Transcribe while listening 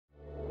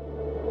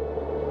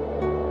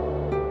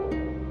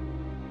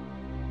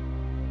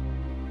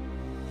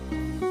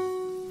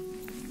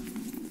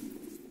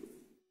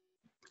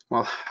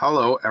Well,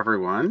 hello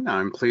everyone.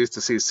 I'm pleased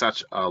to see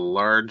such a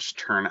large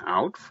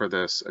turnout for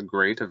this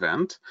great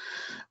event.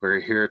 We're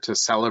here to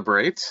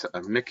celebrate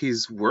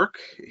Mickey's work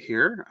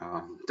here,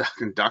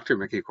 Dr.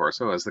 Mickey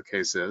Corso, as the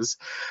case is,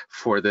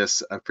 for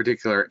this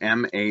particular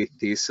MA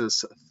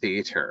Thesis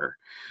Theater.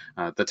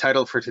 The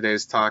title for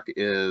today's talk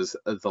is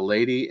The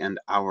Lady and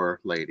Our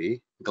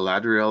Lady,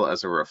 Galadriel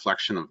as a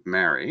Reflection of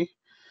Mary.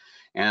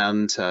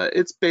 And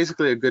it's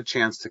basically a good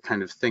chance to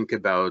kind of think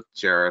about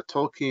J.R.R.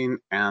 Tolkien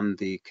and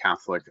the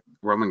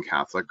Roman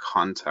Catholic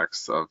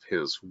context of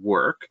his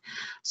work,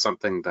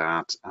 something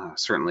that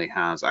certainly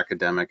has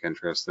academic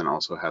interest and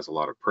also has a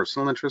lot of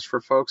personal interest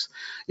for folks,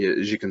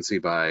 as you can see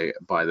by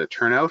the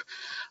turnout.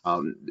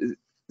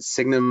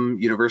 Signum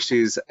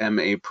University's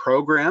MA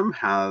program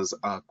has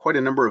quite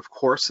a number of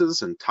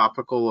courses and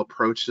topical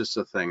approaches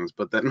to things,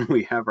 but then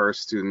we have our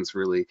students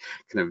really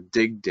kind of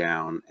dig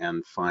down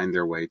and find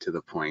their way to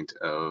the point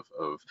of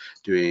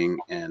doing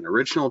an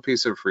original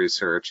piece of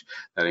research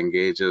that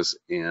engages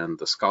in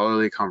the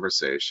scholarly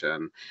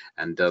conversation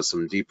and does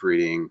some deep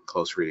reading,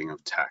 close reading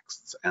of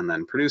texts, and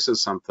then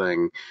produces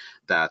something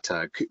that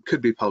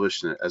could be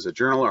published as a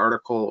journal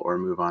article or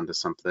move on to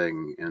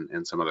something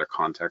in some other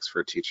context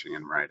for teaching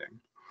and writing.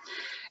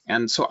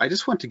 And so I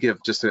just want to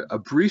give just a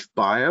brief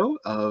bio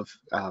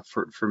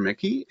for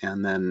Mickey,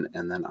 and then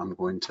I'm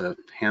going to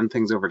hand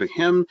things over to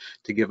him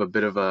to give a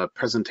bit of a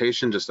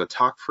presentation, just a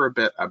talk for a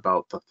bit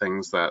about the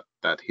things that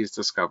he's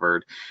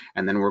discovered,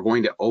 and then we're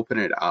going to open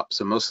it up.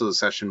 So most of the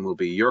session will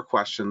be your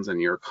questions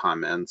and your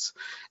comments,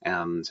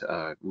 and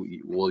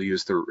we'll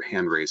use the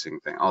hand raising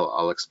thing.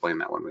 I'll explain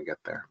that when we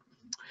get there.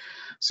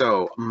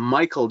 So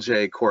Michael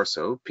J.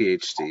 Corso,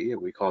 PhD,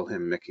 we call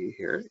him Mickey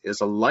here,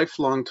 is a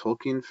lifelong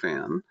Tolkien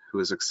fan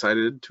who is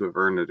excited to have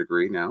earned a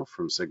degree now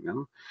from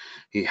Signum.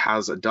 He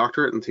has a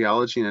doctorate in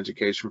theology and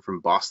education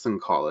from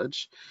Boston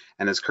College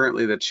and is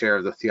currently the chair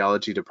of the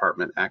theology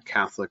department at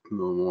Catholic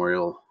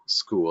Memorial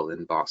School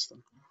in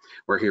Boston,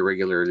 where he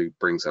regularly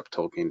brings up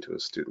Tolkien to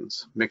his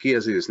students. Mickey,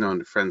 as he is known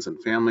to friends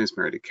and family, is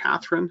married to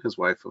Catherine, his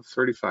wife of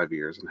 35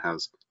 years, and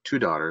has two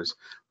daughters,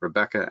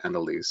 Rebecca and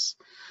Elise,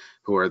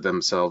 who are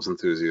themselves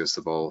enthusiasts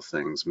of all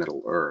things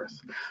Middle Earth.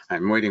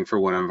 I'm waiting for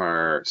one of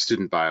our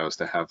student bios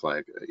to have,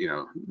 like,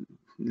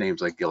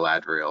 names like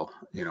Galadriel,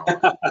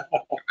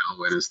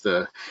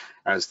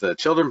 as the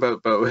children,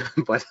 but the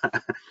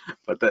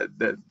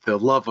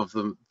love of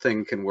the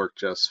thing can work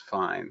just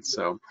fine.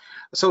 So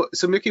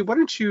Mickey, why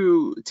don't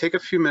you take a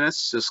few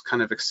minutes, just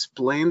kind of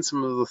explain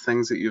some of the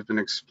things that you've been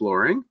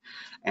exploring,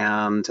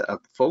 and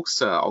folks,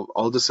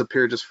 I'll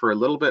disappear just for a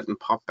little bit and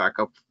pop back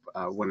up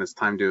when it's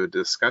time to do a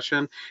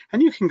discussion,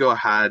 and you can go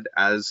ahead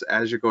as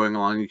you're going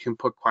along. You can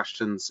put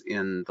questions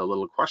in the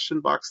little question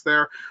box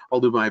there. I'll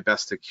do my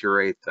best to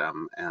curate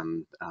them,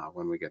 and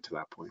when we get to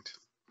that point.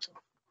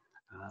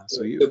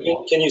 So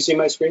can you see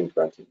my screen,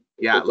 Brenton?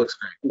 Yeah, it looks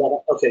great.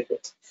 Okay, good.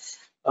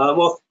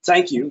 Well,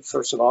 thank you,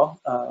 first of all,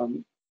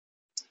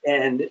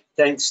 and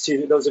thanks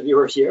to those of you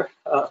who are here.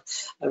 I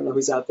don't know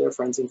who's out there,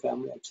 friends and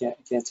family. I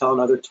can't tell,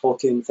 and other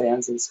Tolkien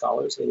fans and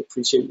scholars. I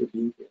appreciate you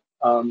being here.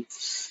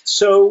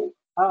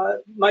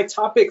 My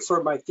topic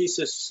for my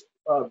thesis,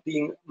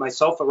 being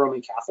myself a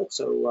Roman Catholic,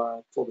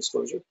 so full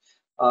disclosure,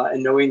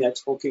 and knowing that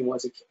Tolkien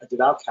was a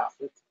devout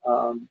Catholic,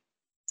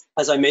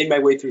 as I made my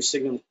way through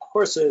Signum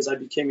courses, I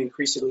became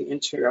increasingly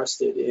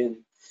interested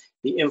in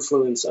the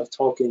influence of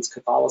Tolkien's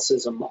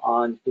Catholicism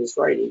on his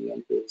writing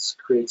and his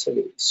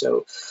creativity.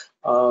 So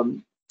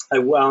I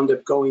wound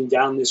up going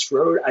down this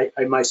road.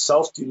 I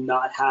myself do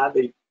not have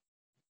a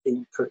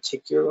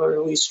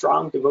particularly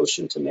strong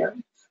devotion to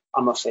Mary.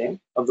 I'm a fan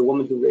of the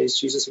woman who raised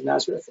Jesus of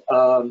Nazareth.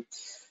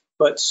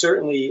 But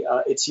certainly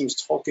it seems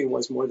Tolkien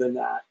was more than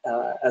that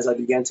as I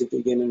began to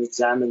dig in and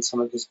examine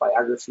some of his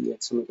biography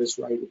and some of his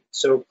writing.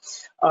 So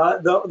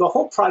the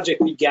whole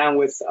project began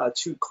with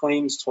two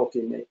claims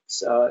Tolkien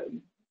makes,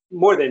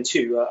 more than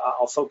two.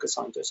 I'll focus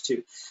on just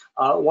two.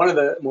 One of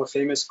the more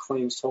famous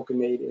claims Tolkien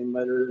made in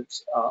letter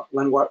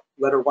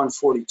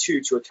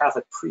 142 to a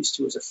Catholic priest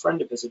who was a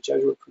friend of his, a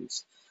Jesuit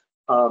priest,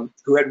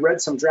 who had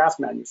read some draft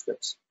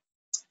manuscripts.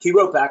 He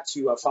wrote back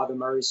to Father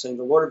Murray saying,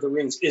 "The Lord of the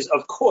Rings is,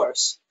 of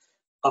course,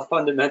 a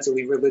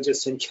fundamentally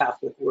religious and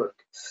Catholic work,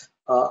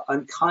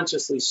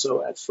 unconsciously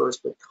so at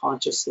first, but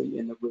consciously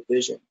in the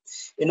revision."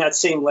 In that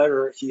same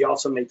letter, he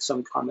also makes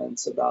some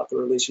comments about the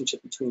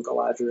relationship between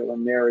Galadriel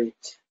and Mary.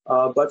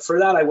 But for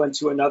that, I went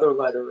to another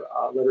letter,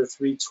 letter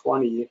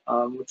 320,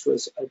 which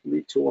was, I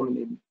believe, to a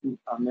woman named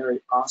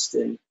Mary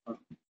Austin,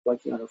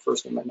 blanking on her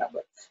first name right now,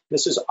 but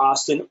Mrs.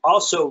 Austin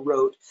also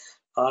wrote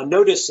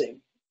noticing,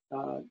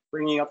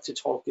 bringing up to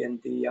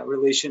Tolkien the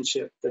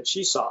relationship that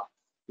she saw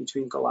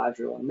between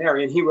Galadriel and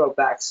Mary. And he wrote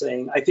back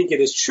saying, "I think it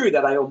is true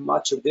that I owe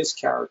much of this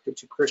character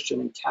to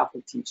Christian and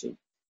Catholic teaching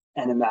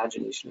and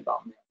imagination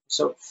about Mary."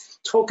 So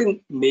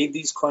Tolkien made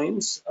these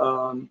claims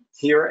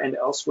here and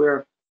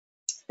elsewhere.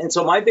 And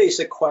so my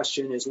basic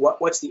question is,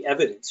 what's the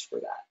evidence for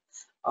that?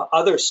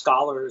 Other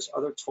scholars,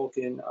 other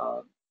Tolkien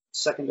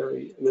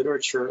secondary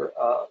literature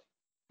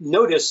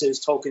notices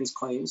Tolkien's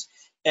claims,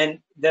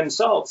 and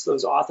themselves,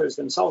 those authors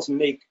themselves,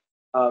 make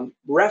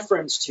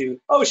reference to,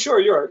 oh,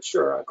 sure,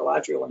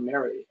 Galadriel and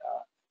Mary,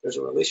 there's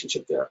a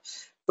relationship there.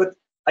 But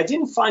I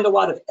didn't find a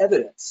lot of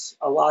evidence,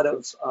 a lot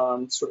of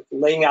sort of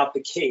laying out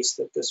the case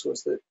that this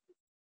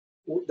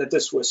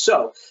was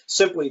so,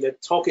 simply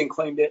that Tolkien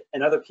claimed it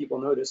and other people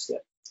noticed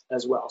it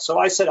as well. So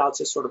I set out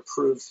to sort of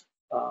prove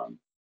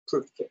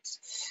the case.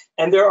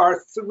 And there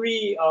are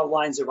three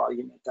lines of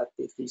argument that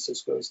the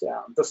thesis goes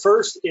down. The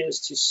first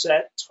is to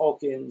set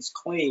Tolkien's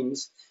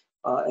claims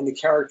and the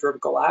character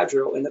of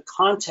Galadriel in the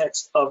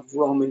context of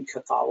Roman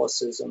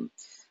Catholicism,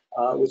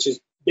 which is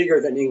bigger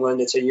than England.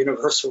 It's a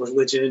universal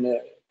religion, a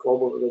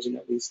global religion,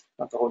 at least,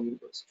 not the whole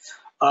universe.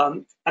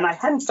 And I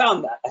hadn't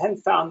found that. I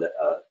hadn't found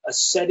a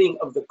setting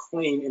of the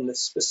claim in the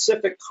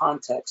specific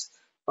context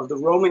of the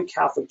Roman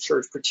Catholic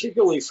Church,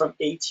 particularly from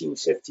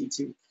 1850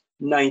 to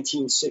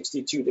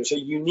 1962. There's a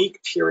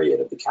unique period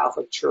of the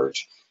Catholic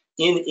Church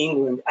in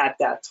England at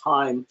that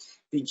time,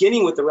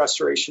 beginning with the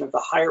restoration of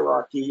the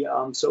hierarchy.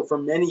 So for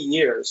many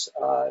years,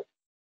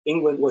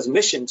 England was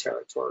mission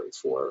territory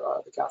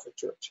for the Catholic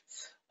Church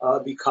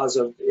because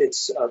of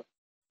its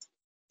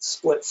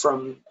split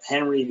from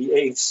Henry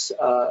VIII's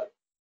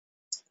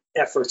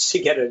efforts to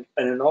get an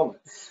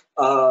annulment.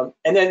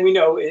 And then we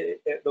know,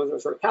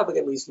 those who are Catholic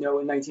at least know,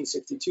 in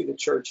 1962, the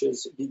church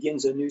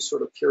begins a new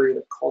sort of period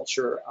of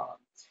culture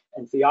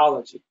and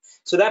theology.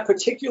 So that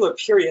particular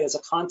period as a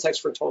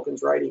context for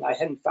Tolkien's writing, I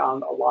hadn't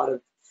found a lot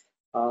of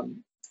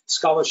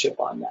scholarship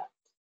on that.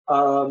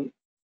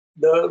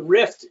 The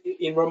rift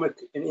in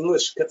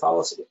English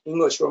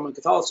Roman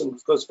Catholicism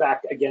goes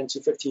back again to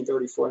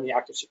 1534 and the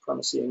Act of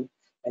Supremacy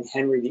and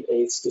Henry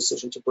VIII's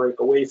decision to break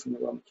away from the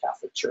Roman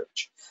Catholic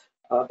Church.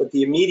 But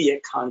the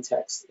immediate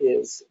context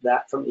is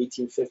that from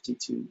 1850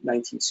 to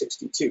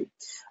 1962.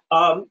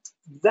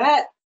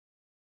 That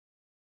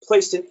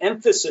placed an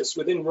emphasis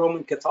within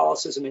Roman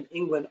Catholicism in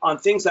England on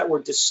things that were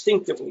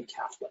distinctively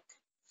Catholic.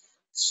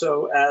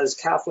 So as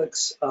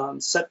Catholics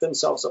set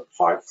themselves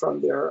apart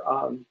from their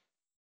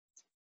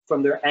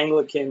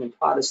Anglican and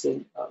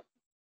Protestant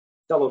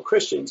fellow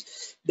Christians,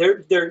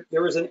 there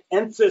was an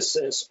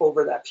emphasis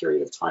over that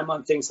period of time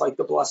on things like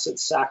the Blessed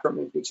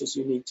Sacrament, which is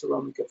unique to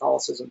Roman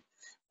Catholicism,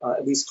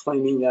 at least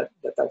claiming that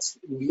that's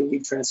really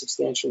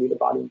transubstantially the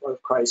body and blood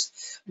of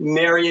Christ.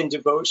 Marian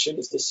devotion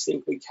is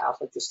distinctly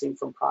Catholic, distinct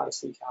from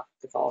Protestant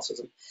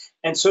Catholicism.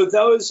 And so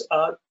those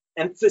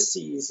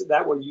emphases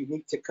that were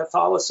unique to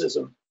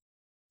Catholicism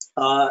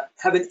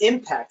have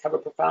a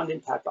profound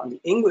impact on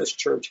the English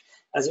church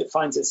as it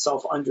finds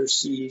itself under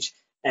siege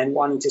and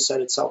wanting to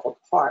set itself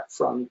apart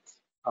from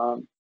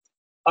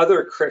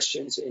other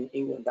Christians in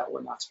England that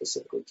were not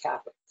specifically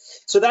Catholic.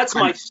 So that's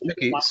my...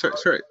 Mickey,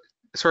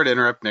 sorry to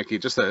interrupt, Nikki.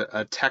 Just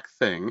a tech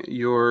thing.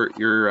 Your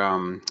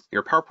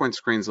PowerPoint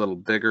screen's a little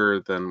bigger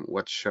than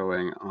what's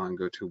showing on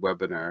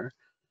GoToWebinar.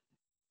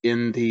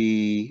 In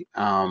the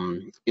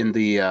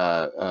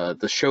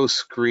show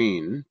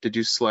screen, did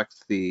you select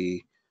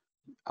the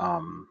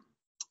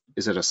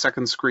is it a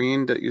second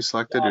screen that you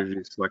selected, or did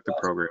you select the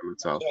program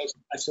itself?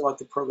 I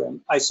selected the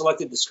program. I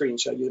selected the screen.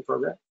 Should I do the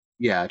program?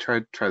 Yeah,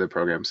 try the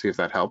program. See if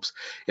that helps.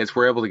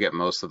 We're able to get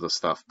most of the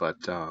stuff, but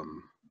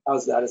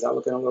how's that? Is that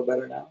looking a little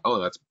better now?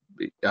 Oh, that's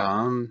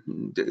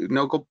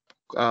no go.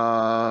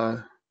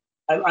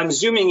 I'm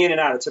zooming in and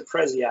out. It's a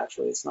Prezi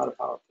actually. It's not a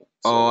PowerPoint. So.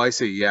 Oh, I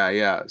see.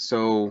 Yeah.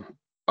 So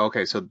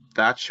okay, so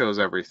that shows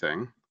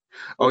everything.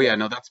 Oh yeah,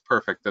 no, that's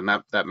perfect. Then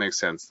that makes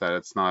sense that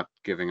it's not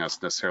giving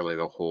us necessarily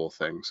the whole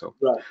thing. So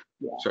right.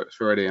 Yeah.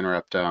 Sorry to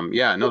interrupt.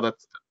 Yeah, no,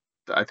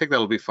 I think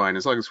that'll be fine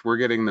as long as we're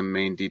getting the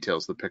main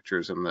details, the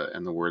pictures and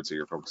the words that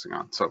you're focusing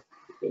on. So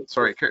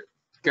sorry,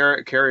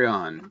 carry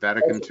on.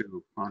 Vatican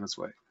II on its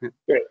way.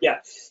 Great. Yeah.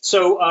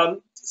 So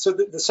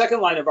the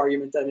second line of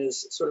argument then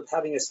is sort of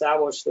having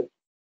established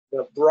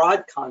the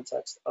broad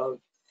context of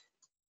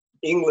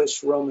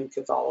English Roman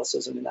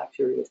Catholicism in that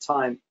period of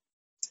time.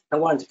 I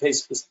wanted to pay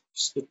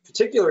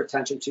particular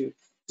attention to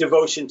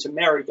devotion to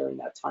Mary during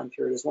that time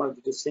period as one of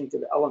the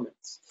distinctive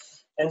elements.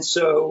 And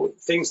so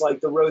things like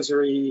the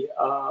Rosary,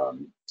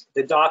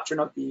 the doctrine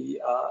of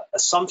the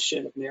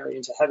Assumption of Mary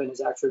into heaven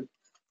is actually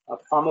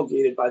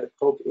promulgated by the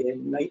Pope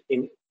in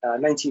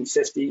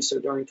 1950, so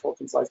during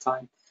Tolkien's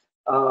lifetime.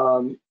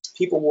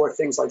 People wore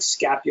things like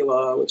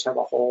scapula, which have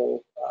a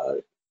whole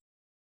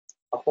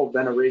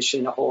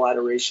veneration, a whole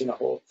adoration, a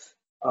whole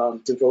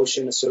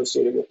devotion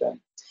associated with them.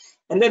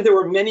 And then there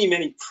were many,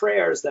 many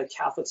prayers that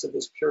Catholics of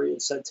this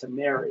period said to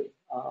Mary.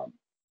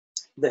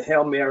 The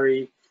Hail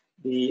Mary,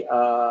 the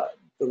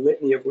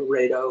Litany of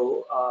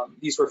Loreto.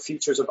 These were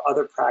features of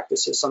other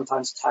practices,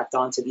 sometimes tacked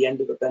on to the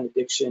end of a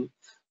benediction.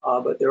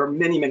 But there are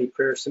many, many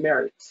prayers to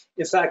Mary.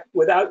 In fact,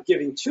 without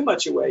giving too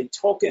much away,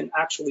 Tolkien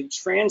actually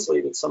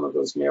translated some of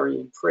those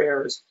Marian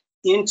prayers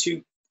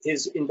into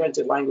his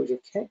invented language of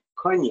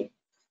Quenya.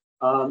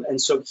 And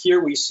so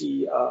here we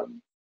see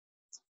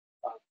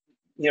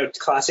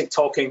classic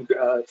Tolkien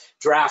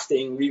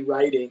drafting,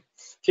 rewriting.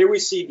 Here we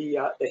see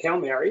the Hail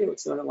Mary, which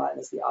is known in Latin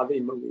as the Ave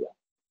Maria,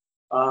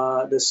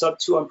 the Sub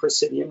Tuum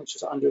Presidium, which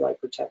is under thy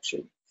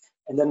protection,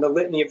 and then the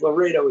Litany of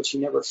Loreto, which he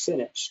never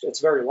finished. It's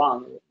very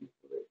long.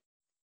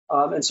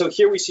 And so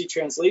here we see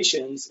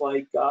translations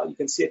like, you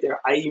can see it there,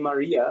 Ai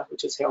Maria,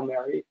 which is Hail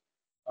Mary.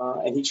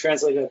 And he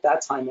translated at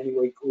that time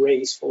anyway,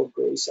 grace, full of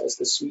grace, as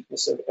the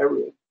sweetness of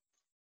Eru.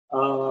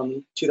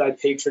 To thy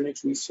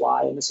patronage we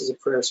fly. And this is a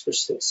prayer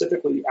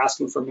specifically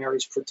asking for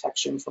Mary's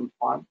protection from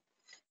harm.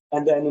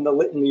 And then in the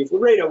Litany of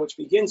Loreto, which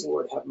begins,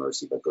 Lord, have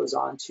mercy, but goes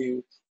on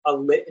to a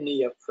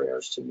litany of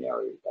prayers to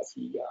Mary that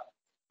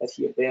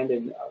he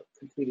abandoned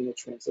completing the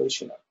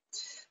translation of.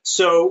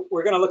 So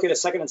we're going to look at a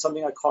second at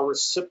something I call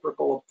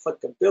reciprocal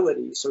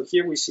applicability. So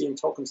here we see in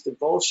Tolkien's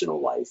devotional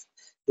life,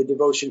 the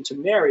devotion to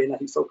Mary, and that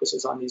he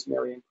focuses on these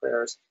Marian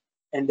prayers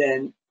and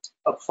then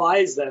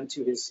applies them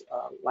to his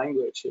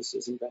language,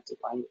 his invented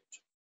language.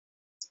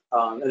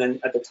 And then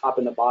at the top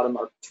and the bottom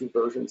are two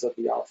versions of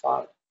the Our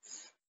Father.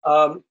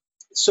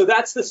 So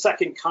that's the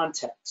second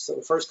context. So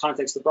the first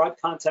context, the broad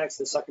context,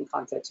 the second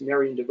context,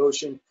 Marian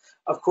devotion.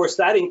 Of course,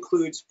 that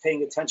includes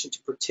paying attention to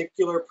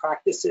particular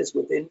practices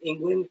within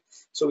England.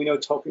 So we know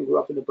Tolkien grew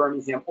up in the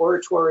Birmingham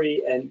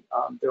Oratory, and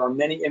there are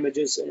many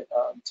images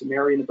to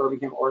Mary in the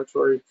Birmingham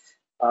Oratory.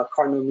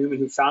 Cardinal Newman,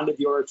 who founded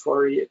the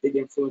Oratory, a big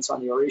influence on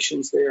the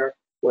orations there,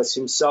 was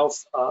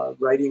himself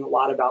writing a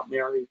lot about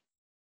Mary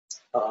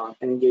and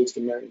engaged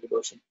in Marian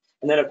devotion.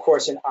 And then, of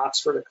course, in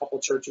Oxford, a couple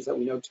churches that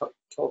we know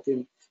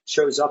Tolkien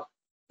shows up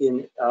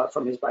in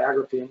from his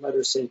biography in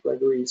Letters, St.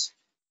 Gregory's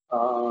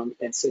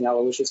and St.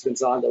 Aloysius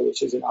Gonzaga,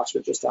 which is in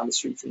Oxford, just down the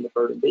street from the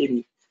Bird and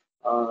Baby.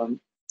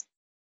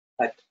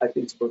 I've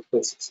been to both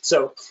places.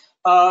 So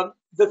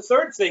the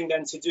third thing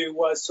then to do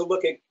was to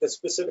look at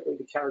specifically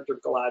the character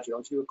of Galadriel,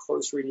 and to do a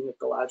close reading of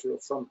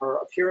Galadriel from her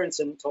appearance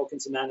in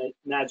Tolkien's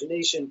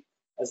imagination,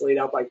 as laid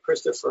out by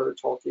Christopher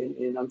Tolkien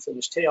in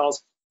Unfinished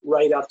Tales,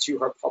 right up to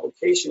her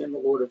publication in The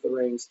Lord of the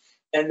Rings,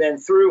 and then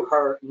through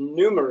her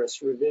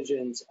numerous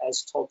revisions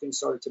as Tolkien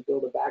started to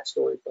build a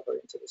backstory for her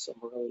into the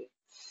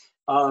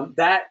Silmarillion.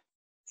 That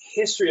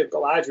history of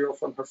Galadriel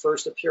from her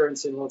first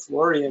appearance in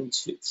Lothlorien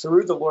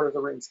through The Lord of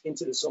the Rings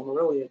into the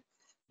Silmarillion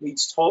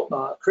leads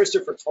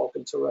Christopher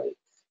Tolkien to write,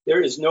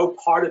 there is no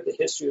part of the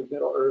history of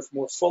Middle-earth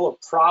more full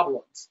of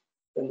problems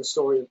than the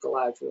story of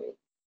Galadriel.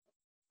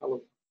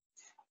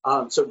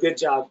 So good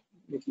job,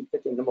 Mickey,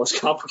 picking the most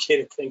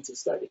complicated thing to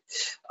study.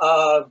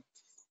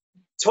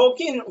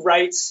 Tolkien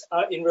writes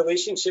in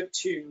relationship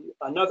to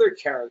another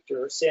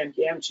character, Sam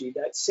Gamgee,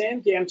 that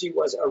Sam Gamgee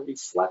was a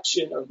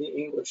reflection of the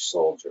English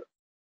soldier,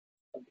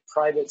 of the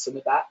privates and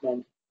the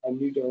batmen I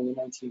knew during the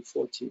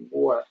 1914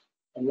 war,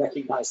 and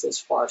recognized as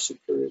far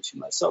superior to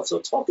myself. So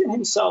Tolkien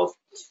himself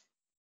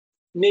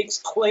makes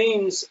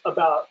claims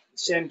about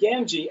Sam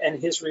Gamgee and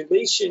his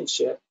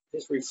relationship,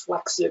 his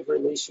reflexive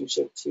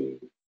relationship to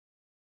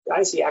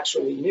guys he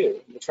actually knew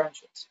in the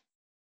trenches.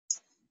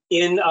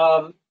 In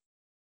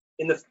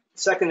the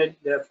second,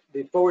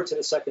 the forward to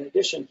the second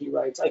edition, he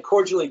writes, I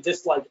cordially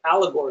dislike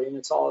allegory in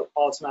all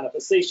its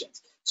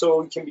manifestations.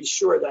 So we can be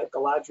sure that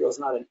Galadriel is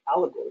not an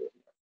allegory of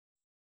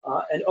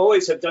Mary. And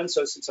always have done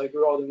so since I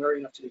grew old and married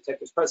enough to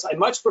detect its presence. I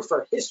much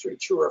prefer history,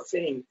 true or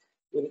fame,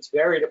 with its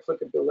varied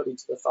applicability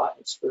to the thought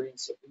and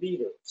experience of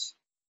readers.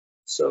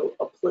 So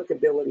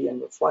applicability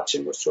and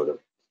reflection were sort of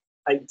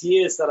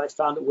ideas that I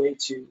found a way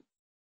to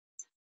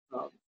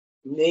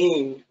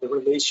name the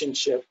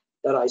relationship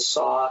that I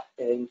saw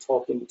in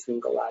Tolkien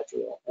between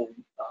Galadriel and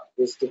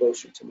his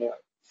devotion to Mary.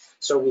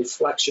 So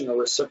reflection or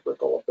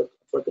reciprocal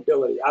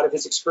applicability. Out of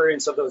his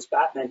experience of those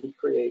Batmen, he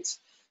creates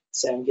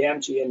Sam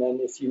Gamgee, and then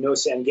if you know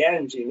Sam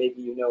Gamgee,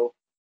 maybe you know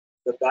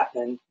the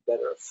Batmen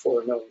better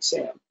for knowing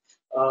Sam.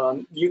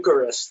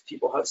 Eucharist,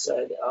 people have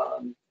said,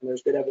 and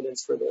there's good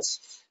evidence for this,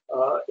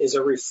 is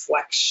a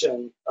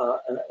reflection,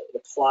 and it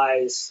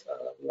applies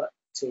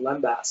to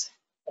Lembas.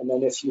 And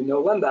then if you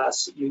know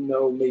Lembas, you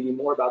know maybe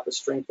more about the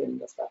strengthening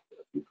effect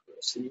of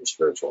Eucharist in your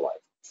spiritual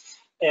life.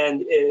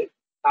 And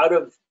out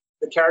of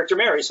the character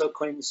Mary, so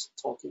claims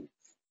Tolkien,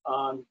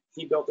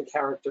 he built the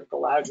character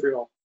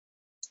Galadriel.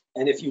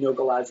 And if you know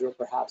Galadriel,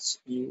 perhaps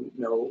you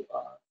know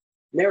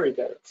Mary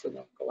better for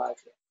knowing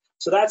Galadriel.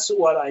 So that's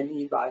what I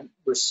mean by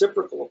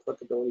reciprocal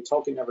applicability.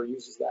 Tolkien never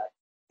uses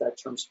that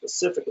term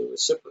specifically,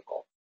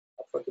 reciprocal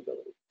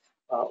applicability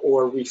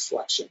or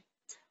reflection.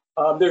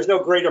 There's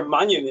no greater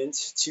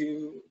monument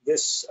to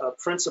this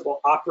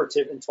principle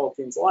operative in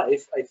Tolkien's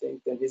life, I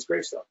think, than his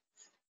gravestone,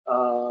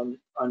 on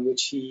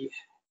which he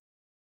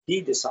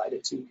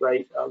decided to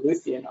write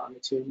Luthien on the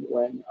tomb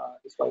when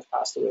his wife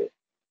passed away,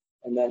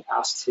 and then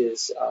asked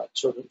his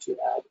children to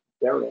add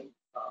Beren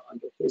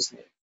under his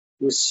name.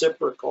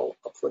 Reciprocal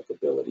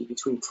applicability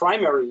between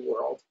primary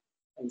world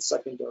and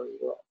secondary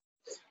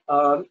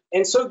world.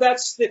 And so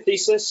that's the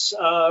thesis,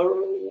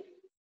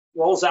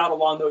 rolls out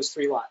along those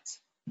three lines.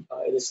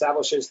 It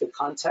establishes the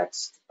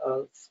context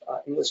of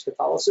English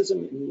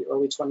Catholicism in the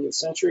early 20th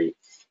century.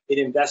 It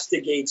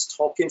investigates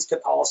Tolkien's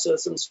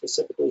Catholicism,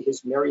 specifically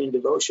his Marian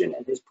devotion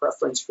and his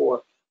preference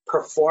for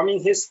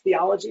performing his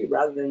theology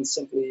rather than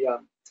simply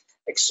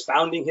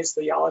expounding his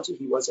theology.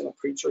 He wasn't a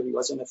preacher, he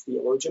wasn't a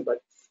theologian,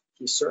 but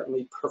he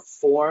certainly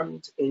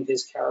performed in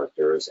his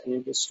characters and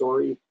in his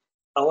story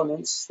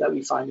elements that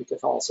we find in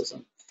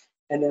Catholicism.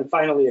 And then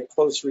finally, a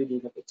close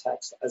reading of the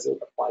text as it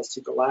applies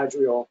to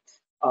Galadriel,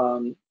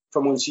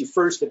 from when she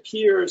first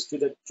appears to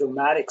the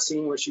dramatic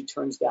scene where she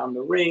turns down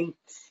the ring,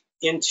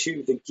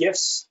 into the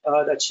gifts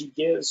that she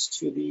gives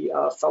to the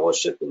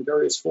fellowship in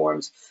various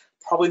forms.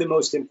 Probably the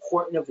most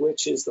important of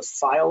which is the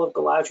phial of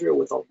Galadriel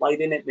with a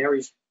light in it.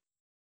 Mary's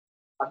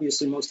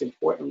obviously most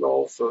important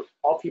role for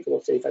all people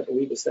of faith, I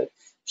believe, is that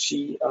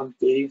she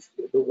gave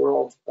the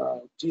world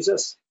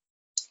Jesus,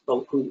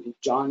 who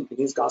John in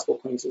his gospel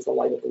claims is the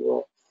light of the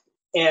world.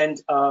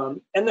 And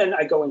then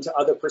I go into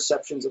other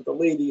perceptions of the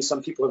lady.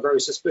 Some people are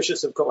very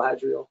suspicious of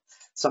Galadriel.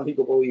 Some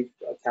people believe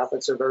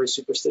Catholics are very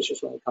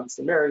superstitious when it comes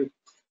to Mary.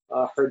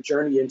 Her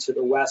journey into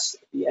the West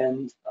at the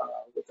end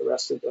with the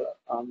rest of the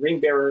ring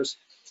bearers.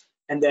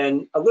 And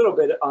then a little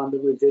bit on the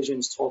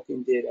revisions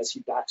Tolkien did as he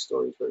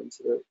backstoried her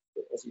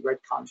as he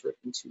retconned her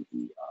into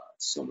the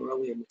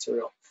Silmarillion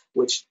material,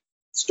 which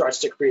starts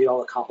to create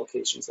all the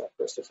complications that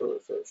Christopher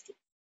refers to.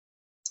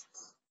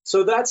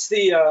 So that's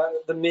the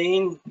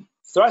main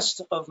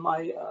thrust of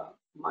my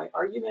my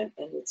argument,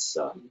 and it's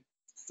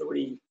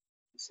 3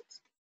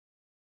 pieces.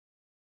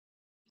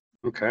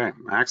 Okay,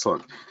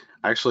 excellent.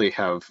 I actually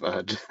have,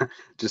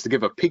 just to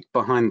give a peek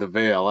behind the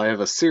veil, I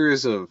have a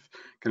series of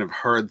kind of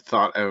hard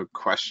thought out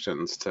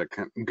questions to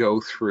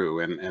go through,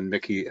 and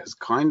Mickey has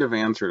kind of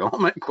answered all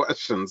my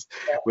questions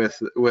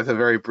with a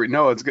very brief,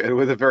 no, it's good,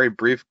 with a very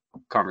brief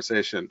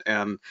conversation,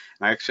 and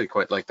I actually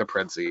quite like the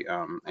Prezi,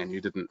 and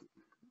you didn't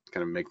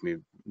kind of make me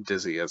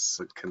dizzy, as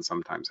it can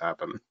sometimes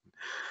happen,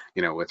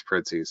 you know, with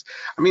Prezis.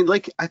 I mean,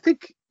 like, I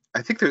think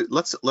there,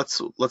 let's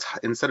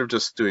instead of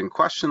just doing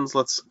questions,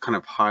 let's kind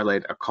of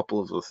highlight a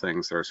couple of the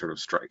things that are sort of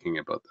striking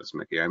about this,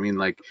 Mickey. I mean,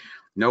 like,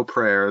 no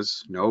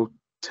prayers, no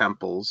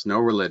temples, no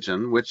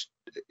religion, which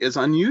is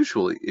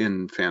unusual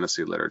in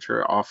fantasy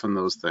literature. Often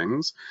those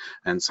things,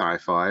 and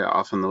sci-fi,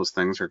 often those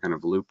things are kind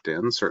of looped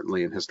in.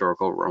 Certainly in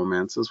historical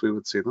romances, we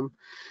would see them.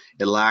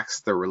 It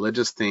lacks the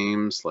religious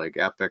themes like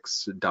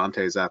epics,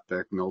 Dante's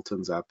epic,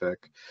 Milton's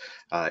epic,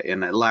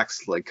 and it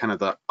lacks like kind of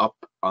the up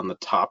on the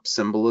top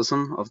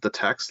symbolism of the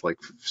text, like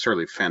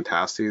certainly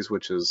Phantastes,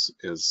 which is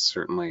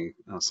certainly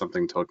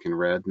something Tolkien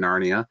read,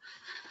 Narnia,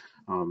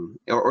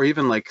 or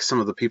even like some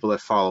of the people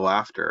that follow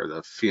after,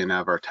 the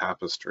Fionnavar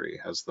tapestry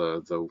has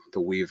the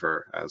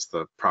weaver as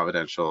the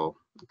providential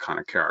kind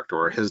of character,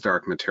 or His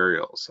Dark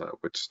Materials,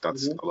 which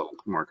that's a little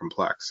more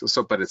complex.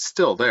 So, but it's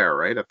still there,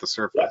 right, at the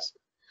surface. Yeah.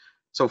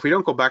 So if we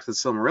don't go back to the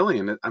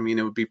Silmarillion, I mean,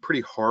 it would be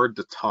pretty hard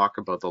to talk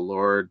about the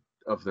Lord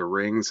of the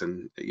Rings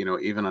and, you know,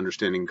 even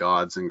understanding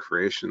gods and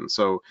creation.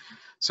 So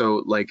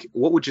like,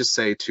 what would you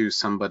say to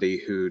somebody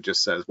who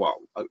just says, well,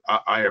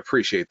 I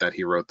appreciate that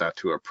he wrote that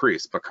to a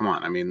priest, but come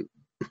on, I mean,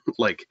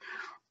 like,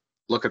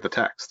 look at the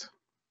text.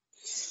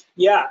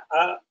 Yeah,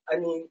 I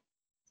mean,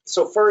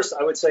 so first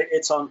I would say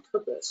it's on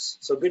purpose.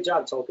 So good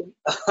job, Tolkien.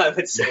 I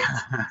would say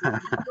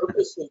he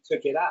purposely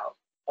took it out.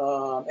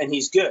 And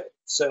he's good.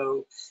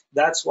 So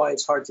that's why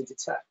it's hard to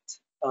detect.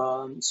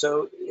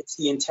 So it's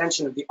the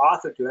intention of the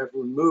author to have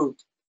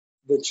removed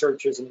the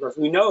churches and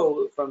we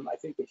know from, I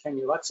think, the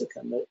Kenyan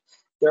lexicon that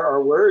there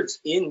are words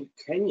in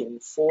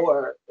Kenyan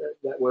for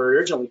that were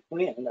originally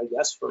planned, I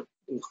guess, for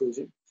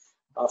inclusion,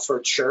 for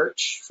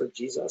church, for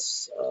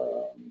Jesus.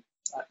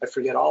 I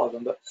forget all of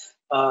them,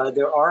 but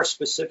there are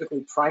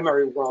specifically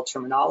primary world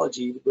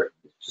terminology,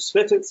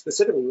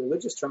 specifically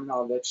religious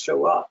terminology that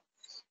show up.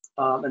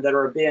 And that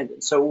are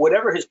abandoned. So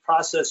whatever his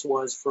process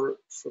was for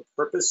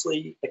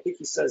purposely, I think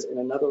he says in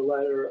another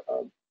letter,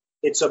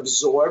 it's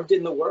absorbed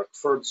in the work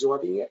for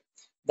absorbing it.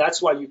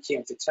 That's why you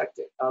can't detect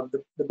it.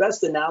 The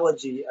best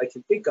analogy I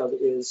can think of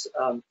is,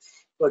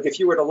 like if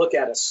you were to look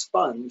at a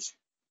sponge,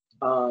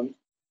 and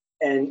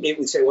it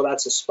would say, well,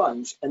 that's a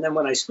sponge. And then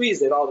when I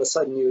squeezed it, all of a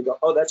sudden you would go,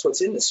 oh, that's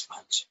what's in the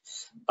sponge.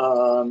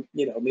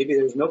 You know, maybe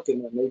there's milk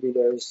in there, maybe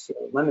there's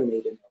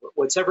lemonade in there.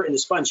 Whatever in the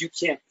sponge, you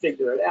can't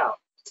figure it out.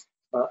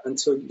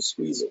 Until you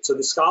squeeze it. So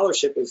the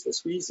scholarship is the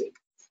squeezing,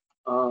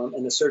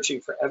 and the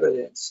searching for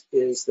evidence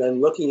is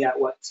then looking at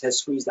what has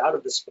squeezed out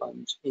of the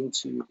sponge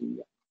into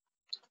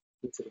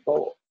the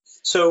bowl.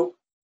 So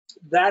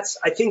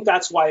I think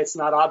that's why it's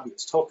not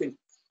obvious. Tolkien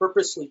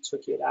purposely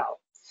took it out,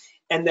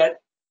 and that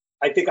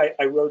I think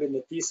I wrote in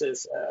the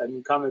thesis, and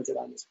you commented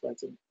on this,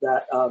 Brenton,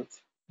 that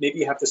maybe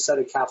you have to set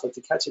a Catholic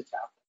to catch a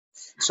Catholic.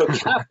 So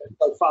Catholics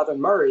like Father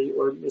Murray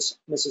or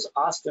Mrs.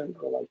 Austin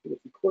or like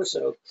Mickey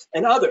Corso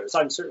and others,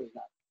 I'm certainly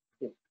not,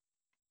 you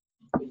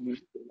know,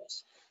 unique in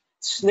this,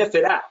 sniff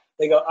it out.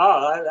 They go,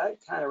 oh, that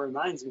kind of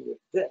reminds me of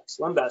this.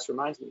 Lembas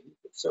reminds me of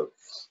this. So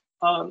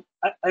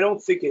I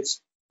don't think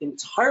it's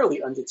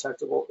entirely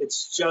undetectable.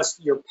 It's just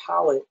your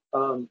palate,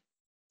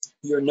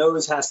 your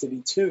nose has to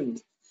be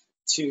tuned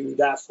to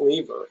that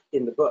flavor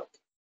in the book.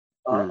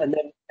 And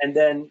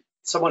then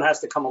someone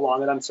has to come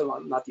along, and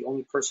I'm not the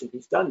only person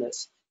who's done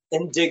this,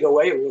 and dig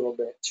away a little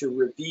bit to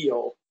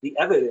reveal the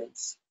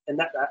evidence. And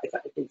that I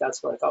think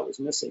that's what I thought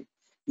was missing,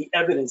 the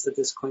evidence that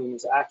this claim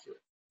is accurate,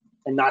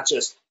 and not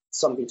just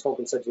something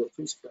Tolkien said to a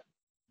priest friend.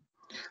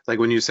 Like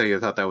when you say you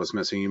thought that was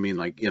missing, you mean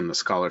like in the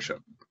scholarship?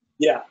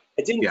 Yeah,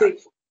 I didn't think,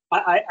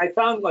 I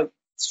found like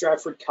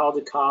Stratford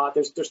Caldecott.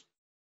 There's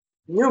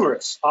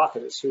numerous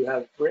authors who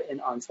have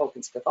written on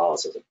Tolkien's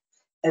Catholicism,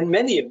 and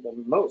many of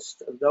them,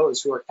 most of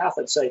those who are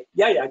Catholic, say,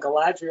 yeah,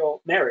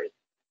 Galadriel married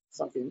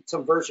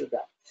some version of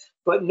that.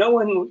 But no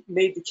one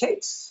made the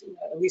case,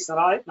 at least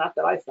not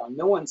that I found.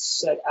 No one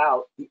set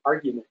out the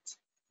argument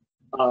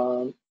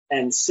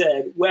and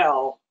said,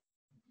 well,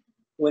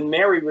 when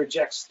Mary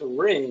rejects the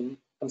ring,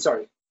 I'm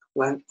sorry,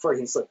 when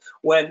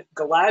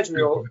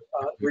Galadriel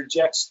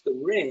rejects the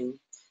ring,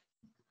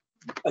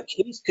 a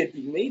case could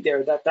be made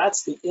there that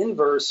that's the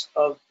inverse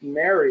of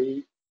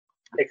Mary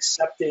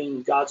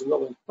accepting God's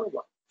will in her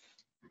life.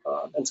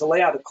 And to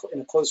lay out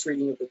in a close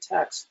reading of the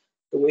text,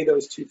 the way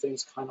those two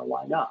things kind of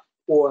line up,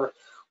 or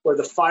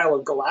the file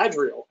of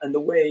Galadriel and the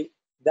way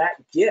that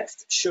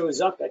gift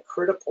shows up at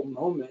critical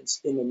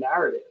moments in the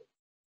narrative,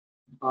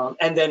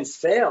 and then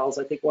fails.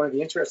 I think one of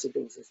the interesting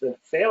things is that it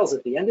fails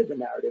at the end of the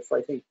narrative for,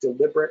 I think,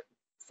 deliberate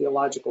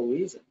theological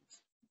reasons.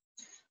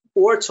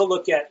 Or to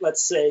look at,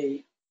 let's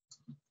say,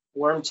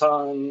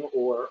 Wormtongue,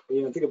 or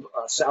think of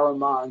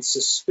Saruman's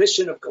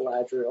suspicion of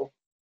Galadriel,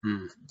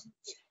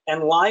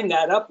 and line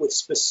that up with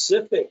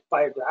specific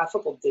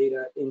biographical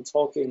data in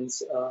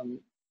Tolkien's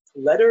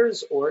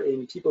letters or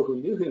in people who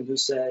knew him, who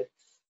said,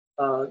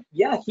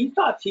 yeah, he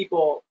thought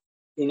people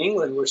in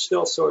England were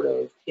still sort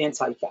of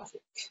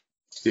anti-Catholic.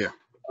 Yeah.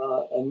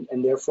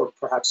 And therefore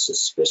perhaps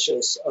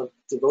suspicious of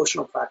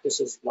devotional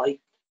practices like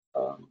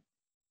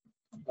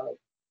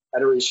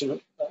adoration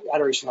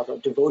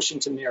of devotion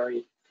to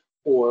Mary,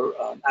 or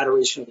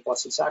adoration of the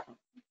Blessed Sacrament.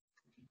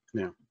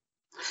 Yeah.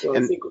 So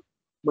I think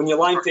when you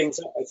line things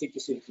up, I think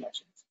you see the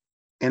connections.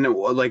 And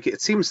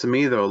it seems to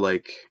me though,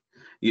 like,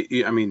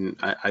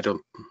 I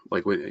don't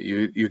like when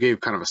you gave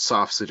kind of a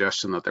soft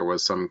suggestion that there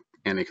was some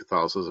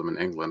anti-Catholicism in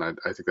England.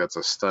 I think that's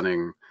a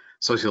stunning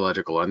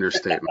sociological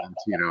understatement,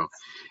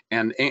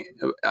 and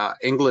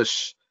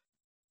English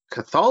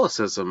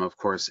Catholicism, of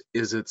course,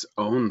 is its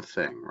own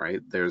thing,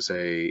 right?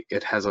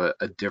 It has a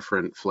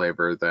different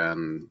flavor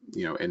than,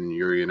 in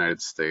your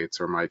United States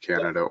or my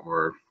Canada,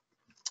 or,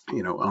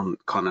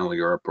 continental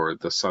Europe or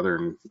the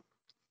Southern,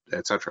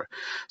 etc.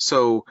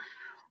 So,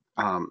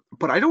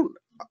 but I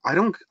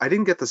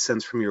didn't get the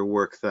sense from your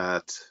work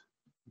that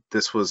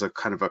this was a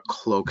kind of a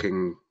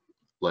cloaking,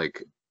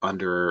 like,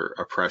 under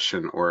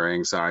oppression or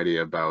anxiety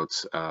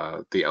about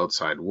the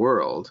outside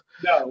world.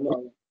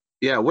 No.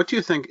 Yeah, what do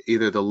you think,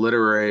 either the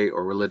literary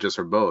or religious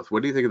or both,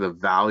 what do you think of the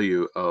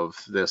value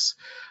of this?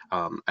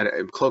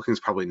 Cloaking is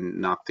probably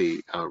not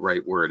the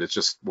right word. It's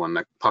just one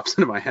that pops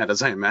into my head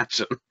as I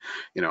imagine,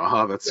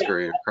 hobbits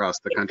scurrying across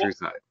the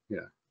countryside.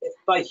 Yeah. If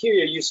I hear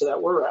your use of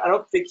that word, I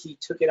don't think he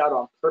took it out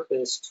on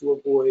purpose to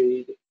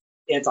avoid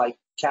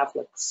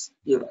anti-Catholics,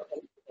 an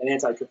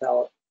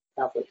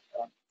anti-Catholic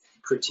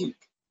critique.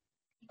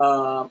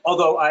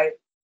 Although I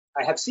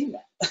have seen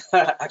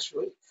that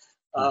actually,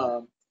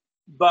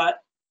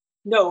 but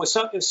no, it was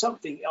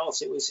something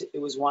else. It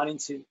was wanting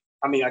to.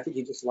 I think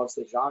he just loves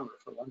the genre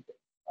for one thing,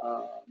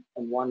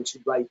 and wanted to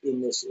write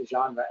in this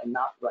genre and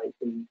not write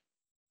in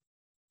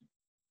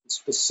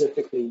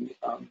specifically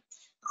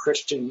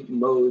Christian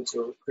modes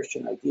or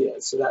Christian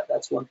ideas. So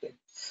that's one thing.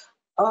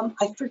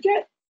 I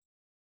forget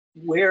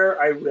where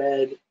I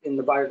read in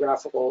the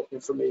biographical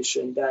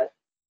information that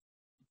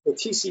the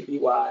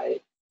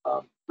TCBY,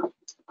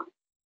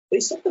 they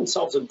set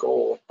themselves a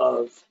goal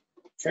of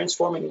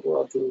transforming the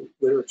world through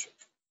literature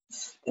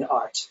and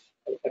art.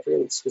 I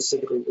forget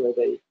specifically where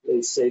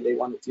they say they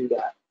want to do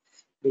that.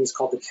 I think it's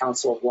called the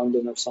Council of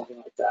London or something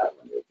like that,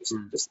 when they're just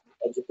at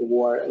the edge of the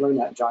war. I learned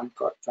that in John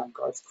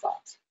Garth's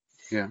class.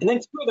 Yeah. And then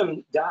two of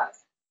them died.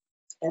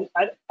 And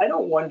I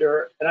don't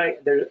wonder, and I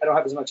don't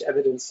have as much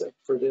evidence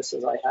for this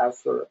as I have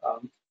for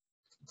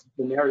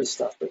the Mary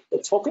stuff,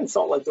 but Tolkien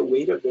felt like the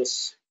weight of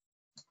this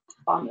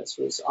promise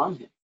was on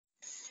him.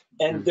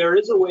 And there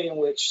is a way in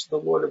which the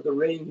Lord of the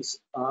Rings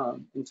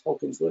in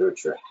Tolkien's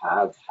literature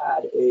have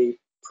had a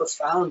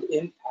profound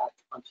impact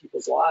on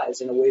people's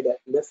lives in a way that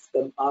lifts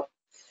them up,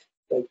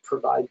 that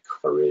provide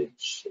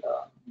courage.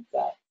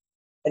 That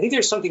I think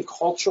there's something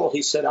cultural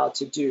he set out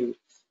to do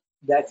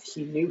that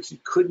he knew he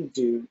couldn't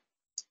do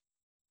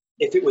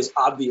if it was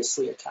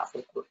obviously a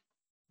Catholic work.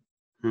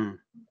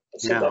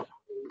 That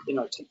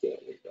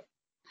inarticulately.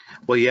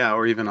 Well, yeah,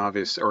 or even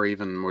obvious, or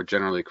even more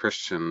generally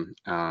Christian.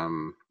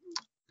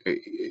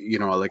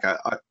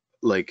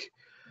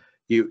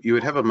 You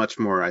would have a much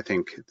more, I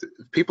think,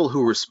 people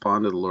who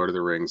respond to the Lord of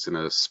the Rings in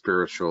a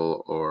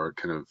spiritual or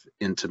kind of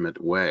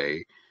intimate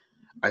way,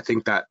 I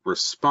think that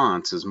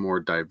response is more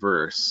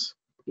diverse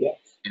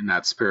in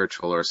that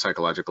spiritual or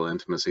psychological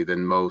intimacy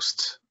than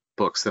most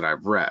books that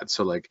I've read.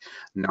 So like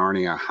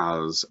Narnia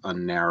has a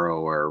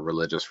narrower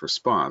religious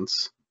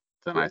response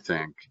than I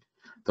think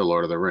the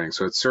Lord of the Rings.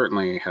 So it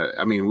certainly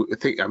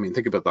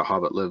think about the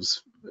Hobbit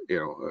lives,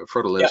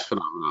 Frodo lives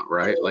phenomenon,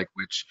 right? Like,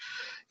 which,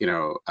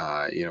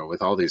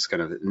 with all these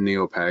kind of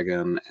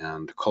neo-pagan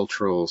and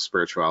cultural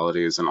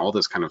spiritualities and all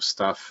this kind of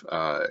stuff,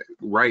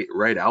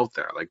 right out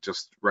there, like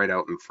just right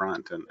out in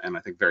front, and I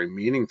think very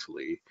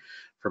meaningfully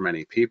for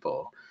many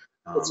people.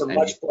 It's a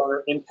much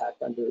broader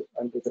impact under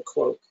the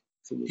cloak.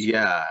 to use it.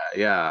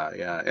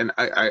 Yeah. And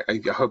I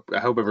hope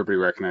everybody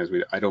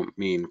recognizes I don't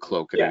mean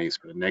cloak in Yeah, any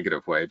sort of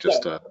negative way, yeah.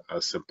 just a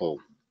simple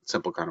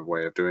kind of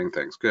way of doing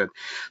things. Good.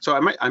 So I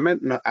might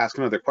ask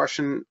another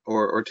question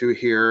or two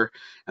here,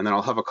 and then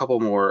I'll have a couple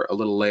more a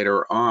little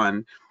later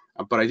on.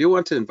 But I do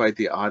want to invite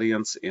the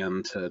audience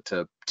in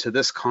to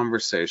this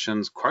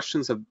conversation.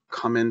 Questions have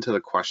come into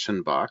the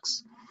question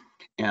box.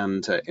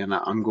 And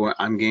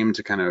I'm game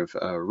to kind of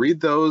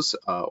read those.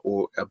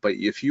 But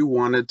if you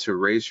wanted to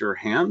raise your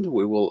hand,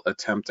 we will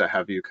attempt to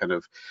have you kind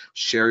of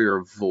share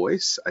your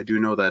voice. I do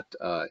know that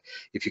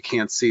if you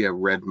can't see a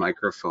red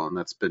microphone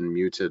that's been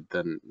muted,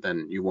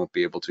 then you won't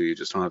be able to. You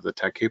just don't have the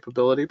tech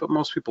capability, but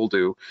most people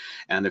do.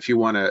 And if you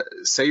want to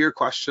say your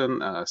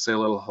question, say a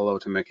little hello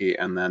to Mickey,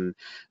 and then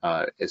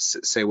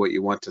say what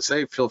you want to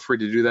say, feel free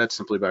to do that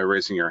simply by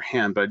raising your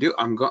hand. But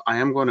I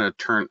am going to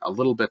turn a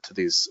little bit to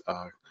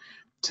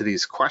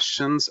these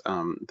questions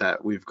that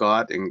we've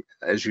got. And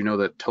as you know,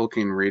 that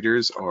Tolkien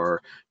readers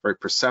are very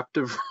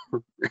perceptive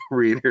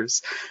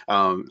readers,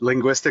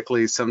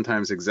 linguistically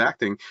sometimes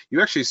exacting.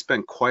 You actually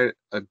spent quite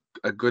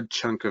a good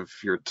chunk of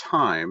your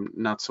time,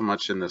 not so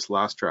much in this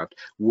last draft,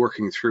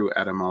 working through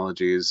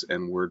etymologies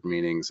and word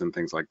meanings and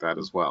things like that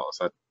as well.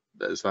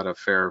 Is that a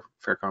fair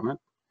comment?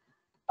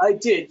 I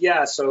did,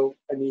 yeah. So,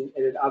 I mean,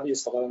 at an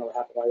obvious level, I don't know what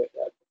happened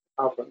at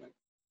PowerPoint,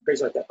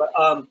 crazy like that. But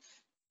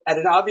at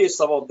an obvious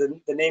level,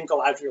 the name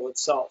Galadriel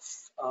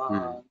itself,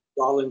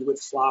 garland with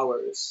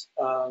flowers,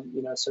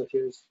 so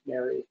here's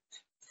Mary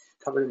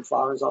covered in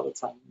flowers all the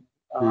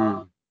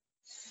time.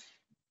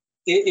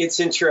 It's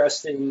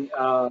interesting.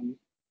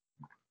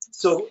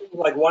 So,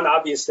 like, one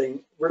obvious thing,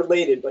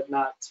 related but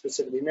not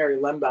specifically, Mary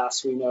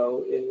Lembas, we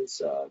know,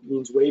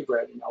 means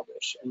waybread in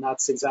Elvish, and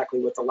that's exactly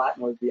what the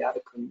Latin word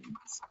viaticum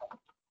means.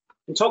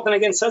 And Tolkien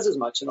again says as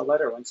much in a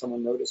letter when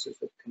someone notices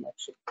the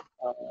connection.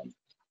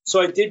 So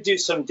I did do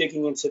some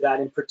digging into that,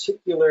 in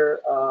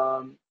particular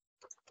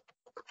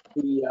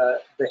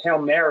the Hail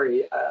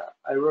Mary.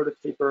 I wrote a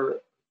paper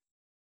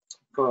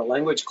for a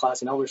language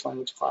class, an Elvish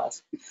language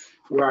class,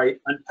 where I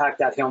unpacked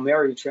that Hail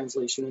Mary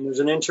translation. And there's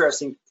an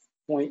interesting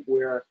point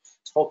where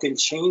Tolkien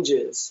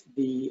changes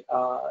the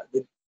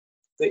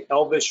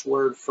Elvish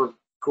word for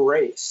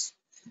grace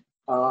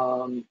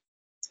from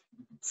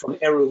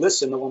eru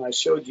listen, the one I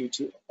showed you,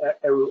 to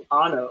eru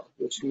ano,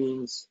 which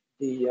means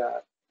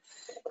the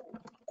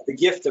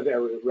gift of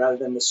Eru rather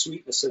than the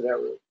sweetness of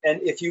Eru.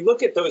 And if you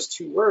look at those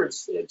two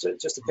words,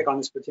 just to pick on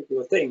this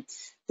particular thing,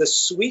 the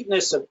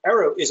sweetness of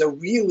Eru is a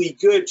really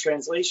good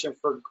translation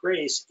for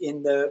grace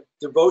in the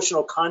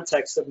devotional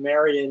context of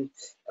Marian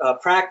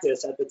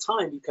practice at the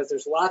time, because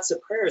there's lots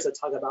of prayers that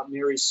talk about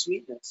Mary's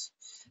sweetness.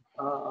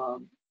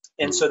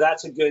 And so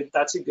that's a good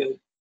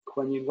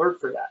Quenya word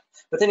for that.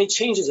 But then he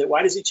changes it.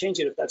 Why does he change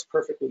it if that's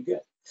perfectly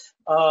good?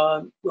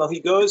 Well,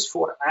 he goes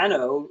for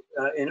ano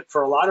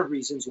for a lot of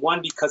reasons.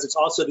 One, because it's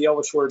also the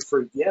Elvish word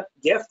for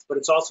gift, but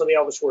it's also the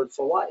Elvish word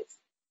for life.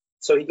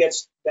 So he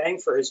gets bang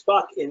for his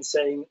buck in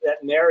saying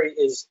that Mary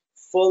is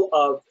full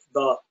of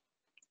the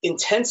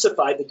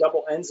intensified, the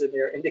double ends in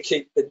there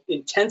indicate the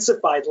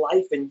intensified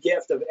life and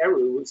gift of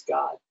Eru, who's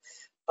God.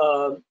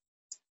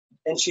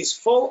 And she's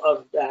full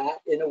of that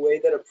in a way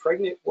that a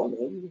pregnant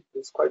woman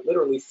is quite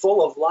literally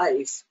full of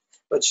life,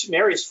 but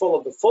Mary's full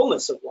of the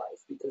fullness of life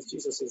because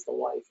Jesus is the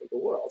life of the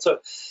world.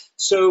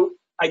 So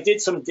I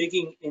did some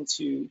digging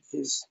into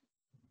his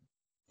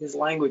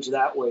language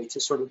that way to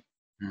sort of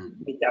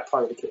make that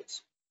part of the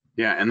case.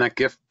 Yeah, and that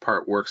gift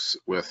part works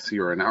with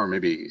your, or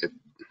maybe it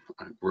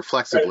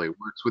reflexively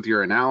works with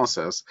your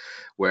analysis,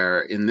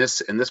 where in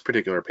this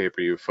particular paper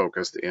you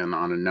focused in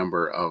on a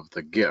number of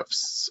the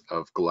gifts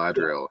of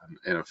Galadriel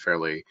in a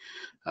fairly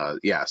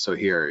so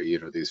here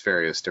these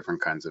various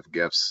different kinds of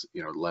gifts,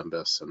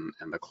 lembas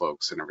and the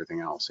cloaks and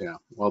everything else. Yeah,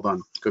 well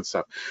done, good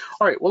stuff.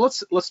 All right, well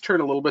let's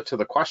turn a little bit to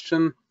the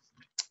question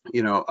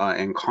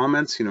and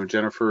comments.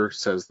 Jennifer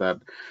says that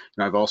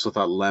I've also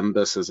thought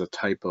lembas is a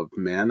type of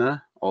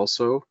manna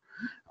also.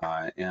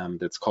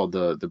 And it's called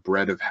the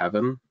bread of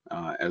heaven,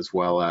 as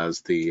well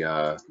as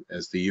the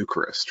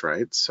Eucharist,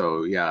 right?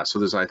 So so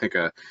there's, I think,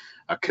 a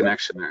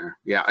connection there.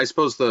 Yeah, I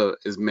suppose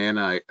is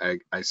manna.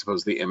 I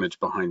suppose the image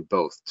behind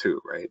both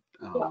too, right?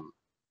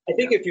 I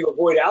think if you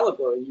avoid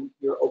allegory,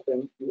 you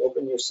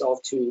open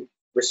yourself to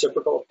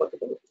reciprocal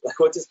applicability. Like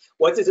what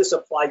does this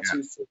apply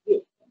to for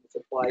you? It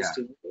applies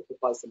to you. It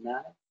applies to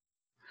manna.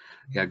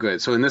 Yeah,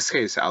 good. So in this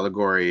case,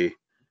 allegory,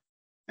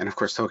 and of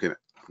course Tolkien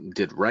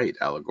did write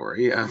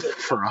allegory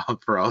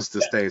for us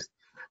to taste,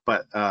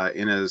 but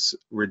in his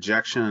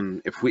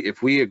rejection,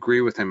 if we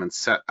agree with him and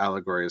set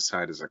allegory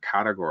aside as a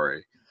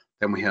category,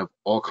 then we have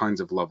all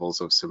kinds of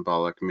levels of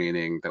symbolic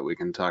meaning that we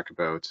can talk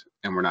about,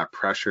 and we're not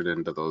pressured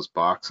into those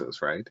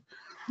boxes, right?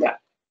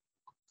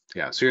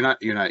 Yeah. So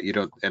you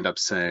don't end up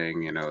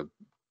saying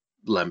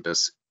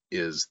lembas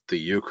is the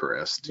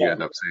Eucharist. You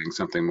end up saying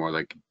something more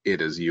like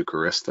it is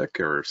Eucharistic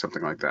or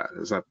something like that.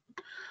 Is that?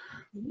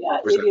 Yeah,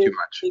 it is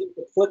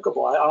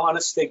applicable. I want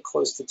to stay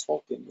close to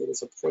Tolkien. It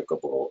is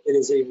applicable. It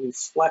is a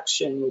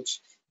reflection, which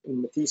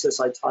in the thesis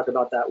I talk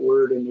about that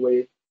word in the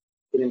way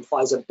it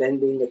implies a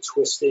bending, a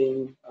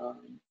twisting.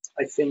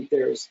 I think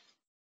there's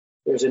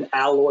an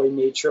alloy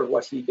nature of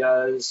what he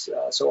does.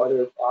 So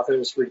other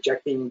authors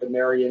rejecting the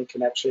Marian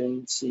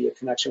connection see a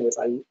connection with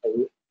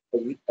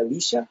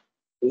Alicia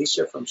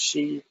from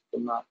She,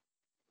 from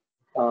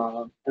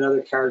and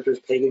other characters,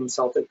 pagan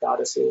Celtic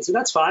goddesses, and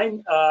that's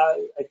fine.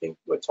 I think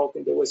what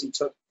Tolkien did was he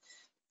took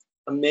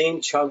a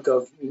main chunk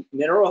of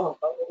mineral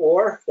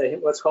ore,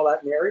 let's call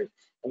that Mary,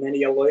 and then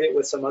he alloyed it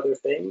with some other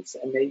things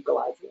and made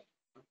Galadriel.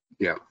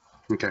 Yeah.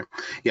 Okay.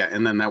 Yeah,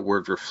 and then that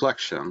word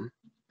reflection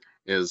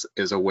is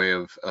a way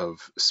of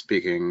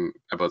speaking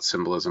about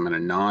symbolism in a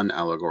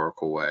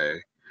non-allegorical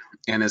way,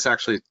 and it's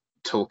actually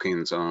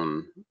Tolkien's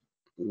own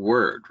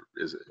word,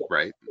 is it,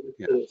 right?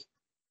 Yeah.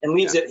 And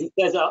leaves it, he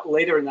says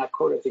later in that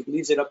quote, I think,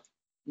 leaves it up,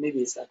 maybe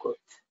it's that quote,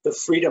 the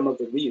freedom of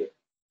the reader.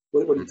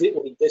 What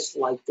he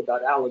disliked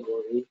about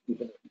allegory,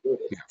 even if he wrote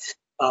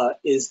it,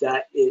 is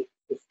that if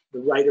the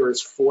writer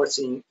is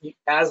forcing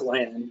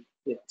Aslan,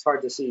 it's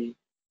hard to see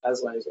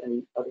Aslan as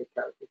any other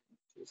character.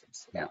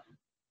 Yeah.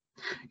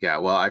 Yeah,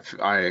 well,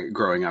 I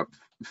growing up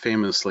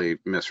famously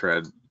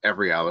misread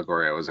every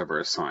allegory I was ever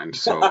assigned,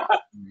 so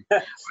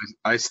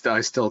I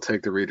still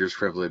take the reader's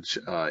privilege,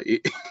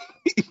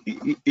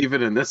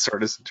 even in this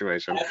sort of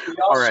situation.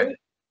 All right.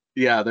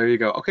 Yeah, there you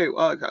go. Okay,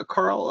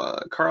 Carl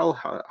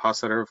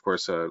Hossetter, of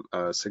course,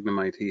 Signum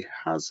MA,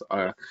 has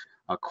a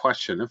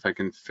question. If I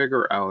can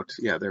figure out,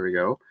 yeah, there we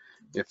go.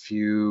 If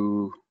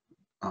you,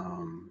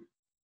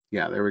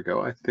 yeah, there we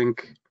go. I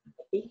think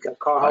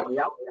Carl helped me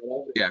out.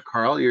 Yeah,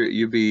 Carl,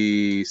 you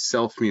be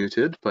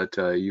self-muted, but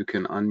you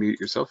can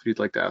unmute yourself if you'd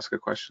like to ask a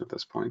question at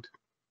this point.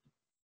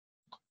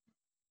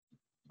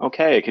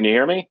 Okay, can you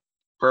hear me?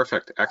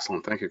 Perfect,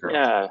 excellent, thank you, Carl.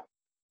 Yeah.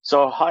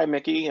 So, hi,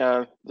 Mickey.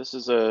 This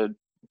is a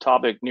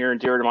topic near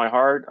and dear to my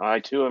heart. I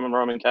too am a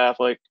Roman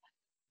Catholic,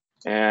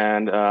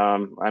 and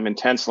I'm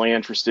intensely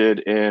interested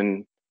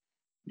in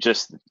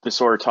just the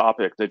sort of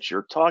topic that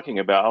you're talking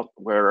about,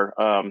 where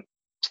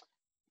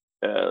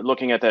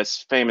looking at that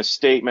famous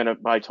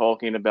statement by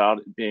Tolkien about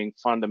being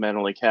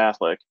fundamentally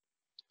Catholic.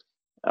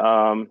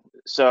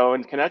 So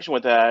in connection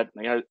with that,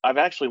 I've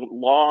actually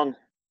long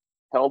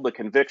held the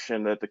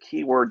conviction that the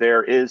key word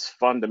there is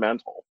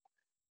fundamental.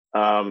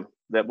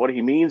 That what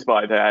he means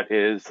by that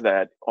is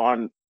that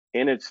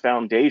in its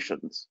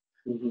foundations,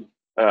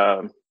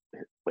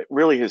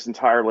 really his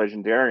entire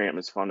legendarium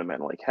is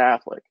fundamentally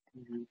Catholic.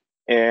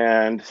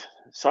 And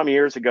some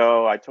years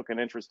ago, I took an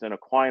interest in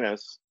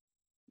Aquinas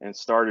and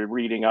started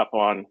reading up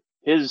on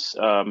his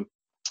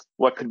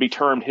what could be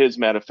termed his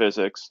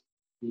metaphysics.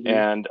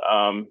 And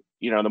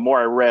the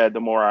more I read,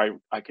 the more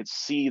I could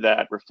see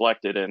that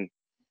reflected in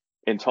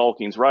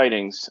Tolkien's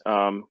writings.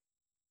 And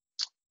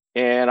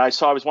I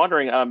was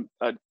wondering,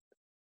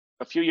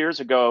 a few years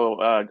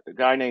ago, a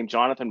guy named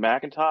Jonathan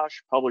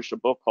McIntosh published a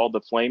book called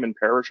The Flame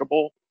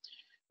Imperishable,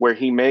 where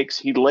he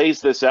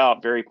lays this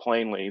out very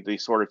plainly, the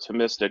sort of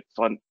Thomistic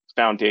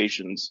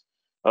foundations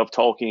of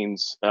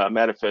Tolkien's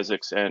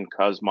metaphysics and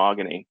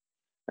cosmogony.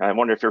 And I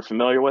wonder if you're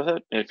familiar with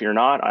it. If you're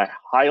not, I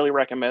highly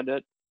recommend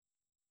it.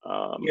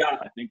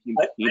 I think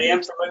I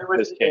am familiar with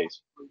this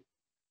case.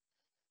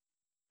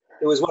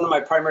 It was one of my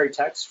primary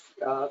texts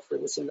for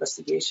this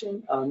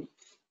investigation.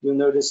 You'll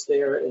notice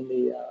there in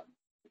the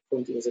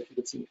printing, as if you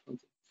could see the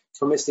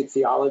Thomistic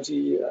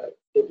theology,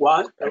 it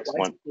wants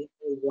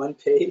one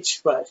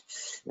page, but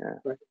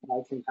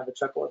I can have a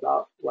chuckle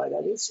about why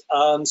that is.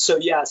 So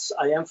yes,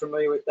 I am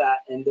familiar with that,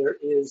 and there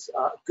is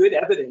good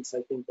evidence,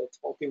 I think, that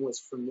Tolkien was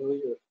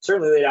familiar,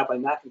 certainly laid out by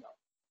McIntosh,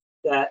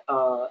 that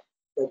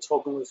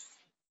Tolkien was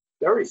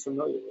very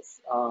familiar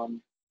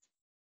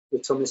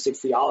with Thomistic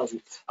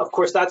theology. Of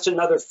course, that's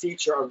another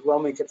feature of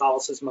Roman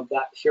Catholicism of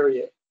that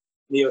period.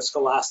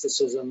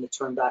 Neo-scholasticism, the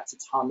turn back to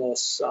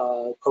Thomas,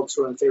 popes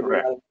were in favor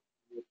of that.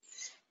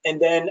 And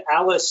then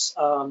Alice,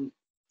 I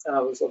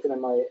was looking at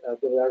my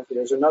bibliography,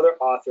 there's another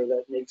author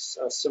that makes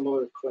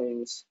similar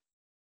claims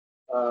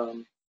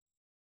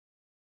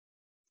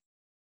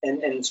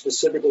and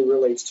specifically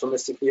relates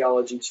Thomistic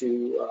theology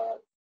to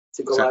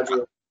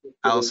Galadriel.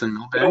 Alison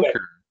Milbank?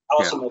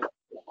 Alison Milbank.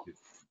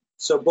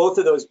 So both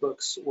of those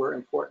books were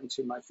important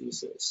to my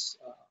thesis.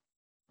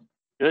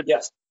 Good.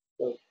 Yes.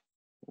 So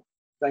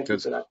thank you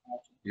for that.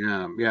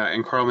 Yeah,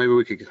 and Carl, maybe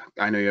we could,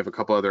 I know you have a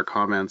couple other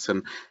comments,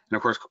 and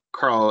of course,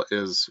 Carl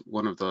is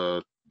one of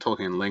the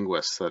Tolkien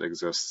linguists that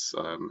exists,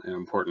 an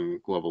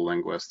important global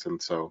linguist, and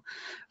so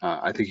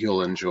I think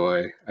you'd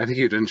enjoy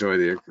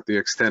the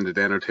extended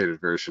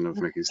annotated version of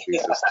Mickey's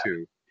thesis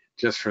too,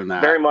 just from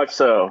that. Very much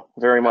so.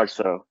 From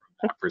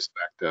that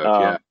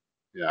perspective,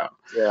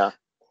 yeah.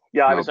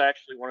 I was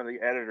actually one of the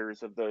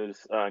editors of those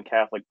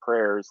Catholic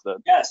prayers.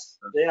 That's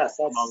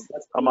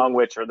among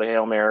which are the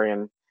Hail Mary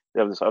and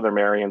those other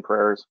Marian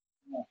prayers.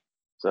 Yeah.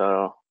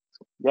 So,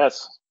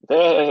 yes,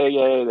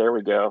 yay, there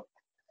we go.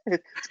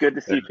 It's good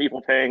to see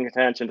people paying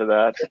attention to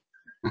that.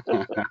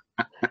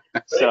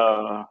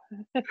 So,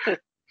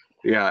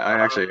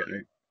 yeah,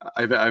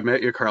 I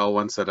met you, Carl,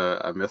 once at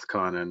a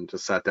MythCon and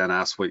just sat down and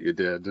asked what you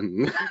did,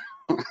 and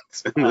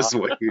in this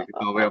way.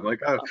 I'm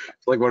like, oh,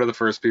 it's like one of the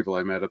first people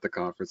I met at the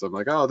conference. I'm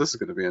like, oh, this is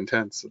going to be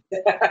intense.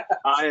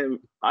 I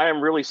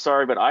am really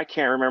sorry, but I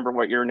can't remember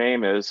what your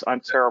name is.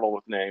 I'm terrible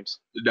with names.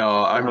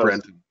 No, I'm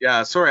Brenton.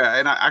 Yeah, sorry.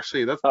 And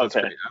actually, that's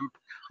Okay. great.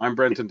 I'm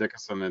Brenton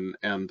Dickieson,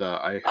 and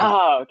I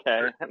have,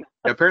 Okay.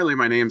 apparently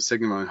my name's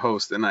Signum MA,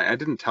 and I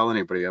didn't tell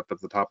anybody up at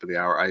the top of the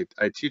hour.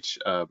 I teach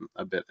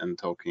a bit in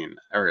Tolkien,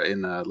 or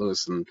in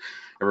Lewis and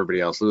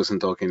everybody else, Lewis and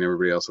Tolkien,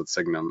 everybody else at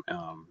Signum,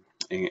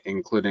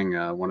 including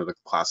one of the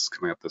classes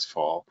coming up this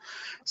fall.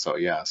 So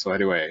yeah. So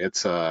anyway,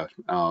 it's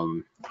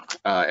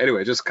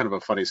anyway, just kind of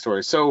a funny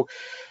story. So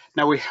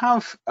now we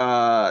have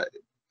a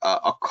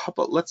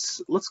couple.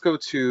 Let's go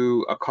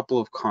to a couple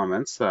of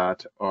comments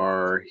that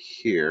are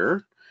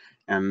here.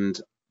 And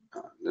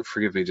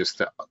forgive me just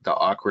the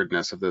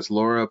awkwardness of this.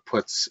 Laura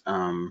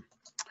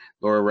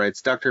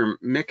writes, Dr.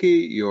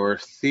 Mickey, your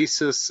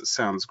thesis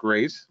sounds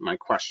great. My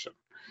question.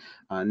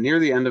 Near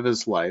the end of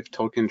his life,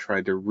 Tolkien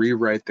tried to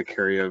rewrite the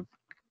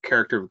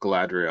character of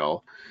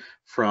Galadriel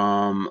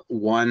from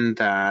one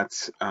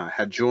that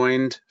had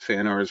joined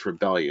Feanor's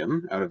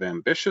rebellion out of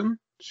ambition.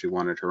 She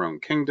wanted her own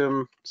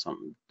kingdom,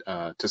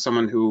 to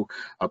someone who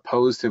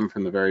opposed him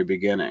from the very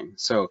beginning.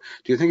 So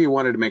do you think he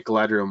wanted to make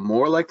Galadriel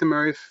more like the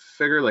Mary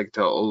figure, like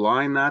to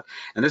align that?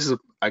 And this is,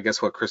 I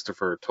guess, what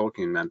Christopher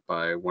Tolkien meant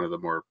by one of the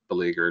more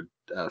beleaguered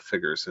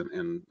figures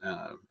in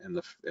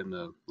the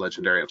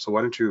Legendarium. So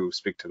why don't you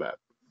speak to that?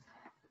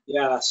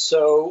 Yeah,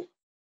 so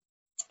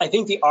I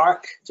think the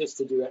arc, just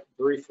to do it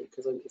briefly,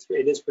 because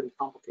it is pretty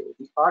complicated.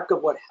 The arc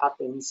of what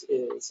happens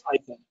is, I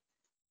think,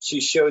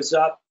 she shows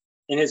up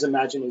in his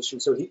imagination.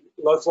 So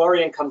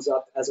Lothlorien comes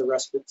up as a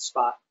respite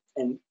spot,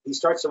 and he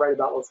starts to write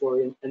about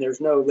Lothlorien, and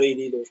there's no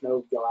lady, there's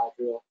no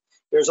Galadriel.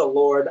 There's a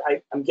lord.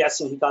 I'm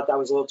guessing he thought that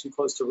was a little too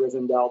close to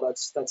Rivendell.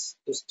 That's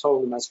just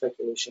totally my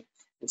speculation.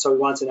 And so he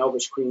wants an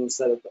Elvish queen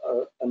instead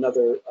of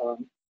another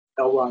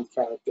Elrond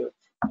character.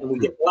 And we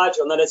get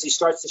Galadriel. And then as he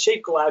starts to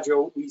shape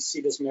Galadriel, we see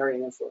this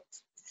Marian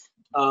influence.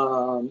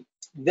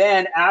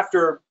 Then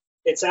after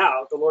it's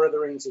out, The Lord of the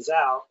Rings is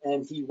out,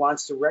 and he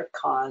wants to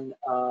retcon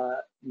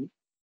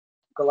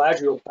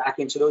Galadriel back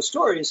into those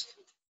stories.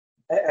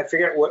 I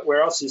forget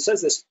where else he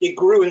says this. It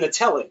grew in the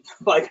telling.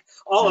 Like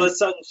all of a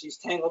sudden she's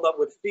tangled up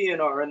with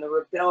Fëanor and the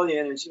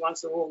rebellion, and she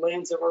wants to rule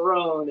lands of her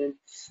own. And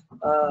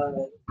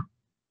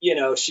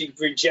she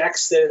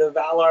rejects the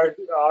Valar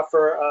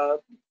offer,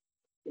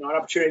 an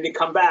opportunity to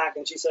come back,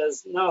 and she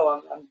says, "No,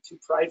 I'm too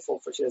prideful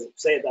for." She doesn't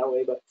say it that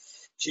way, but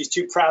she's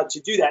too proud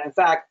to do that. In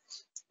fact,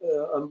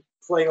 I'm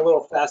playing a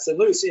little fast and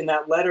loose. In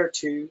that letter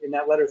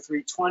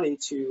 320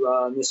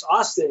 to Miss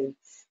Austen,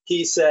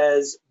 he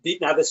says,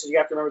 now this is, you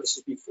have to remember, this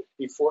is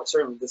before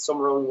certainly the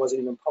Silmarillion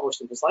wasn't even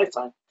published in his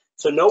lifetime.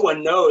 So no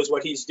one knows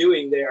what he's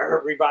doing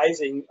there,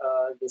 revising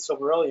the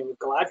Silmarillion with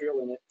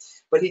Galadriel in it.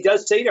 But he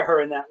does say to her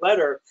in that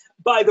letter,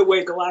 by the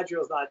way,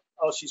 Galadriel's not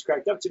all she's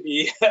cracked up to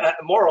be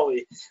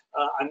morally.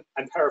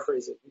 I'm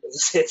paraphrasing. He doesn't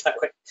say it that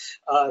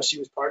way. She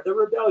was part of the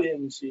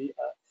rebellion.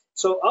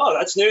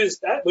 That's news.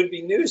 That would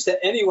be news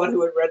to anyone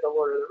who had read The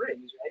Lord of the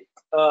Rings, right?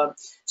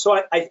 So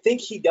I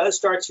think he does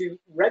start to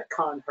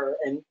retcon her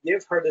and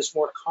give her this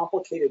more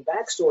complicated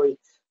backstory.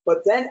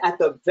 But then at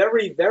the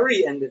very,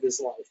 very end of his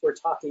life, we're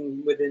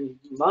talking within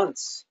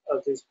months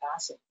of his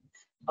passing,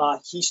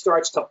 he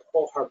starts to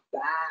pull her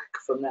back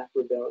from that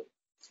rebellion.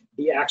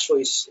 He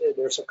actually,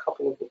 there's a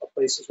couple of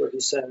places where he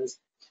says,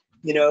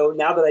 now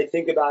that I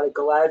think about it,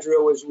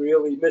 Galadriel was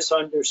really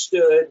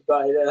misunderstood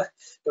by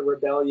the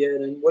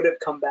rebellion and would have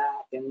come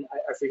back. And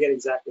I forget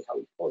exactly how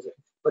he pulls it.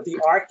 But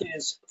the arc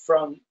is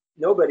from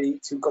nobody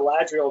to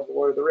Galadriel of The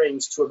Lord of the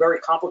Rings to a very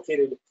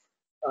complicated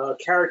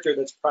character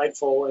that's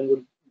prideful and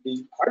would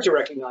be hard to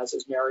recognize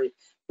as Mary,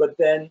 but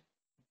then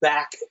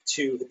back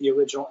to the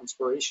original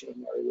inspiration of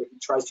Mary, where he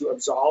tries to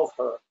absolve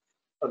her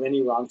of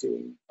any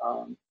wrongdoing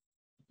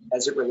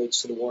as it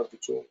relates to the War of the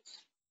Jewels.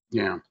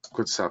 Yeah,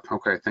 good stuff.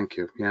 Okay, thank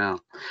you. Yeah,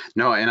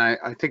 no, and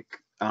I think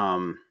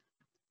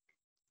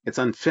it's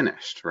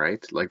unfinished,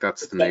 right? Like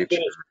that's the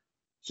nature.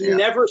 He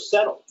never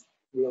settled,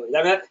 really.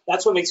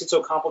 That's what makes it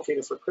so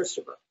complicated for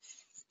Christopher.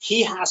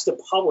 He has to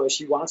publish,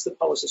 he wants to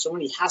publish this, so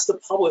he has to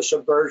publish a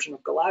version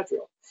of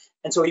Galadriel.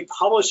 And so he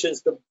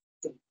publishes the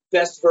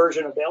best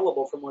version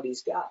available from what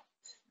he's got.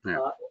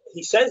 Yeah.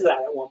 He says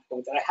that at one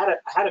point, that I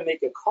had to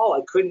make a call.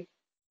 I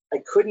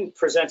couldn't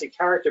present a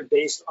character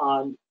based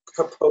on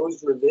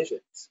proposed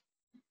revisions.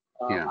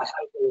 I had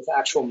to go with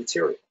actual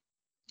material.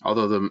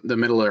 Although the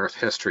Middle Earth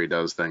history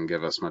does then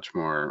give us much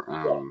more,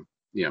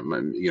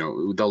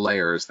 the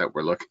layers that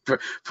we're looking for,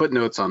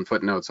 footnotes on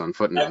footnotes on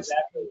footnotes.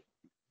 Exactly.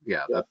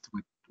 Yeah. That's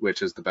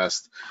which is the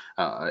best,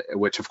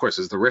 which of course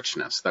is the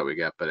richness that we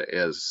get, but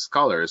as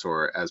scholars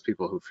or as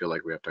people who feel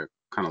like we have to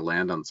kind of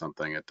land on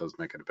something, it does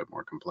make it a bit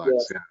more complex.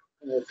 Yeah.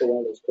 And it's one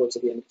of those quotes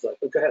at the end.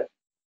 But go ahead.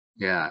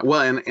 Yeah,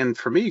 well, and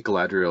for me,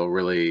 Galadriel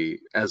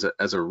really, as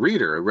a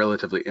reader, a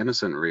relatively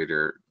innocent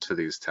reader to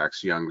these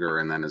texts, younger,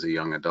 and then as a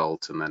young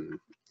adult, and then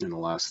in the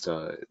last,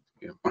 I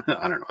don't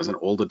know, as an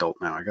old adult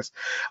now, I guess,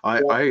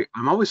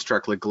 I'm always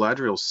struck like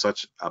Galadriel's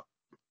such a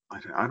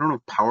I don't know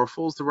if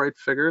powerful is the right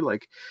figure.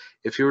 Like,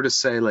 if you were to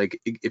say,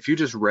 like, if you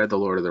just read The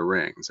Lord of the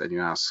Rings and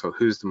you ask, so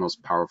who's the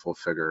most powerful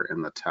figure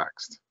in the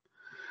text?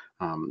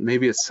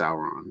 Maybe it's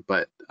Sauron,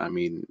 but I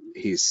mean,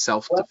 he's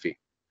self-defeat.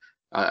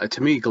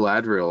 To me,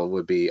 Galadriel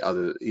would be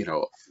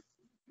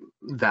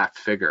that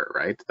figure,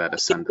 right? That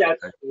ascendant.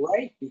 That's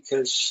right,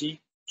 because she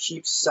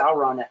keeps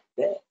Sauron at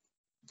bay.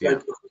 Yeah.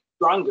 Like,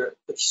 stronger.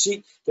 But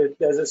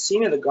there's a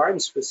scene in the garden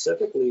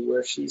specifically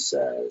where she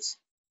says,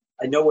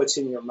 I know what's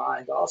in your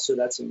mind also.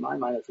 That's in my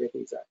mind. I forget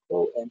the exact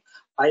quote. And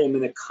I am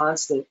in a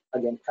constant,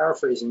 again,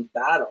 paraphrasing,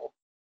 battle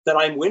that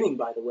I'm winning,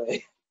 by the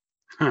way.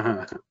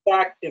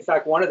 In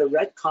fact, one of the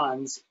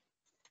retcons.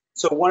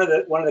 So one of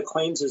the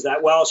claims is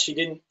that, well, she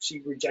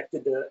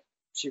rejected the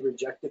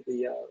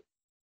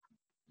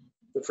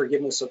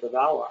forgiveness of the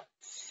Valar.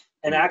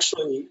 And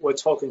actually, what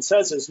Tolkien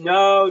says is,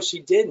 no, she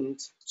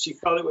didn't. She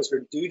felt it was her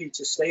duty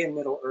to stay in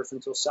Middle Earth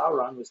until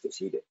Sauron was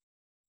defeated,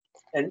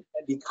 and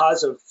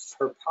because of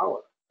her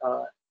power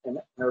and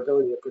her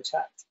ability to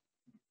protect.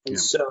 And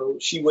so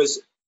she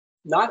was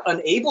not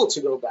unable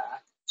to go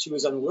back. She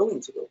was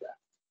unwilling to go back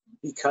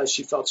because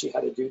she felt she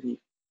had a duty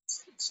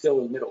still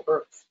in Middle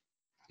Earth.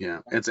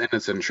 Yeah, it's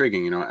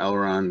intriguing.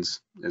 Elrond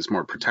is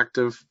more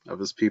protective of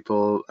his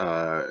people.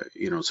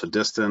 So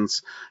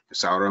distance.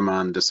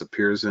 Sauron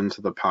disappears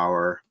into the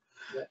power.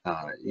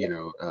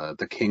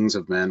 The kings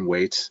of men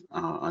wait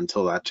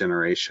until that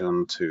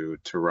generation to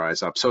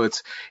rise up. So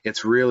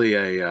it's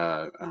really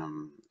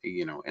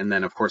and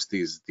then of course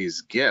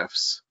these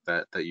gifts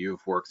that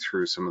you've worked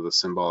through, some of the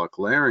symbolic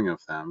layering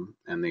of them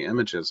and the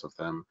images of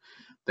them,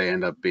 they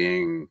end up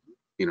being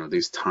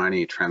these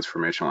tiny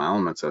transformational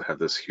elements that have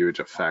this huge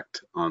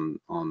effect on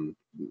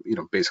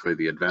basically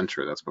the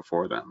adventure that's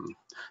before them,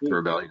 the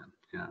rebellion.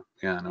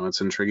 No,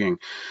 it's intriguing.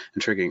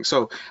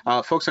 So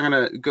folks, I'm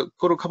going to go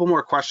to a couple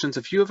more questions.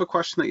 If you have a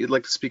question that you'd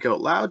like to speak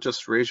out loud,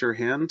 just raise your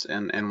hand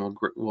and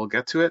we'll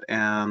get to it.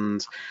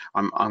 And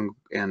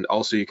and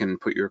also you can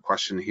put your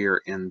question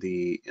here in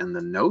the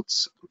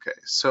notes. Okay,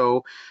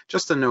 so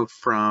just a note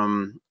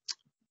from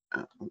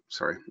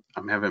sorry,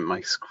 I'm having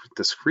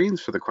the screens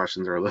for the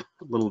questions are a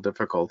little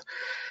difficult.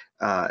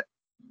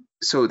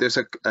 So there's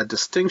a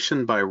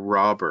distinction by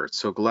Robert.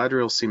 So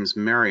Galadriel seems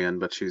Marian,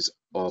 but she's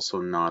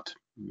also not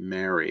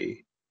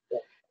Mary,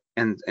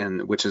 and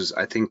which is,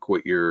 I think,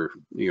 what you're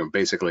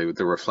basically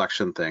the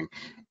reflection thing.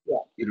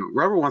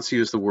 Robert wants to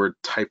use the word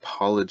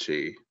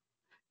typology.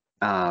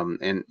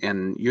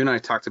 And you and I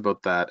talked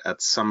about that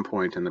at some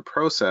point in the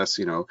process,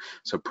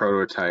 so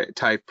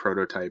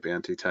prototype,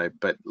 antitype,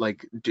 but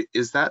like,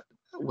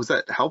 was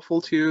that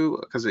helpful to you?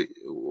 Because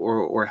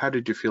or how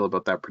did you feel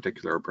about that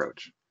particular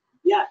approach?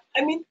 Yeah,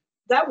 I mean,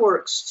 that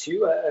works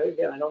too.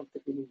 Again, I don't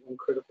think we need one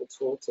critical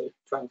tool to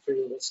try and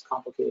figure this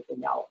complicated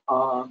thing out.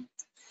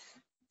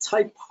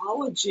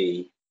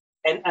 Typology,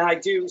 and I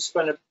do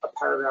spend a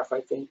paragraph,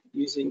 I think,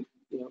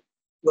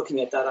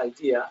 looking at that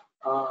idea.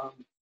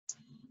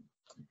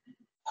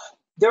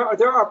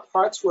 There are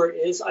parts where it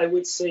is, I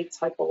would say,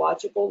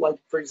 typological. Like,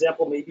 for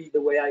example, maybe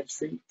the way I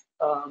treat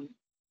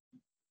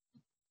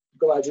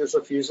Galadriel's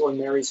refusal and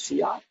Mary's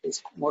fiat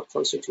is more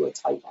closer to a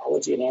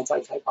typology, an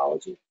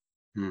anti-typology.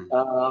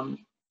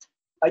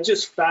 I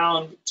just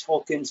found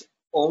Tolkien's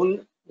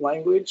own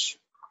language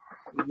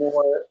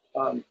more,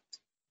 I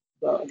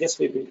guess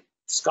maybe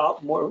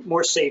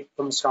more safe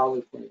from a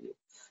scholarly point of view.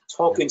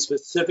 Tolkien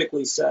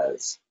specifically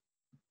says,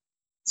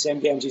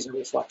 Sam Gamgee's a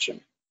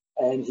reflection.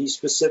 And he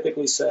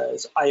specifically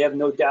says, I have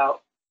no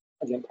doubt,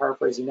 again,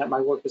 paraphrasing, that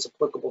my work is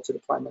applicable to the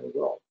primary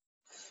world.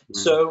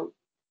 So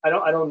I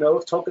don't know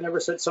if Tolkien ever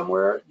said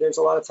somewhere there's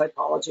a lot of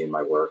typology in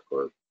my work,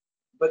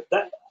 but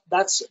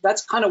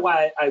that's kind of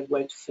why I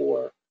went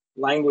for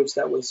language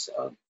that was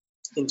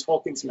in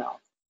Tolkien's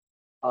mouth,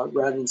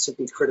 rather than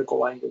simply critical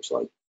language,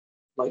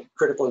 like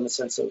critical in the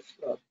sense of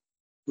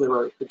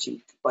literary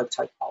critique, like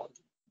typology.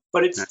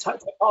 But it's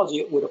typology,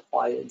 it would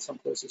apply in some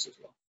places as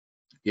well.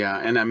 Yeah,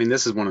 and I mean,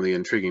 this is one of the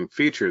intriguing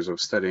features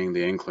of studying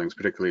the Inklings,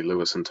 particularly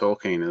Lewis and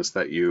Tolkien, is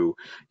that you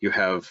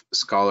have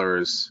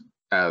scholars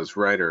as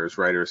writers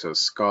as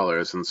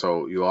scholars, and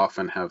so you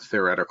often have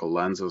theoretical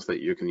lenses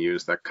that you can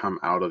use that come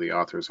out of the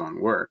author's own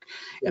work.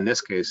 In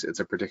this case, it's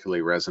a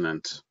particularly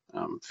resonant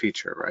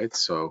feature, right?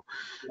 So,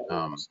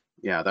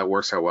 that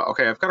works out well.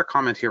 Okay, I've got a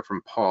comment here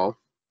from Paul.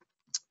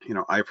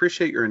 I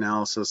appreciate your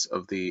analysis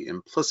of the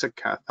implicit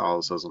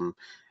Catholicism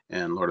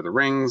in Lord of the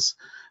Rings,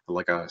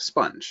 like a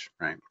sponge,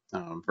 right?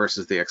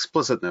 Versus the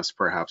explicitness,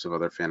 perhaps, of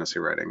other fantasy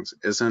writings.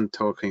 Isn't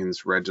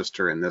Tolkien's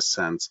register in this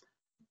sense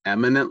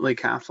eminently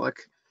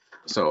Catholic?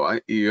 So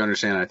you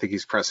understand, I think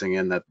he's pressing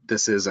in that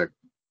this is a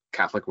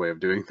Catholic way of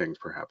doing things,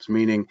 perhaps,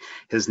 meaning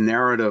his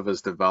narrative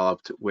is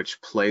developed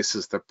which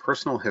places the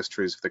personal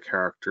histories of the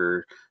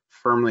character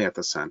firmly at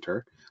the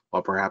center,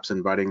 while perhaps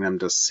inviting them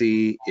to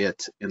see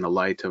it in the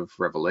light of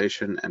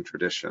revelation and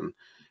tradition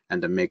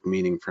and to make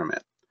meaning from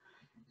it.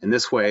 In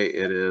this way,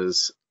 it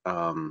is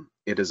a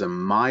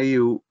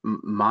maieutic.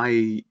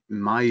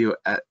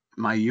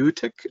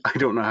 I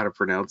don't know how to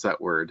pronounce that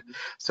word.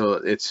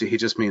 So he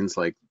just means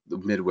like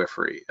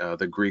midwifery,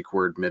 the Greek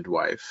word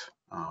midwife.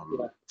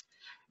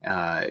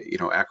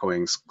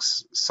 echoing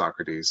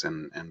Socrates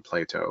and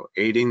Plato,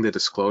 aiding the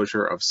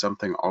disclosure of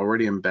something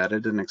already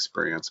embedded in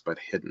experience but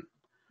hidden.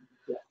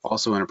 Yeah.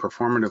 Also, in a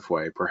performative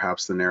way,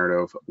 perhaps the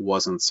narrative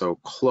wasn't so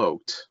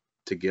cloaked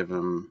to give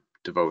him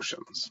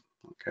devotions.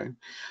 Okay,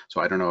 so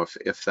I don't know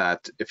if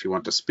you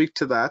want to speak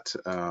to that,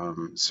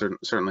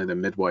 certainly the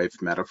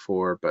midwife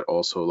metaphor, but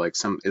also like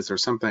is there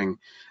something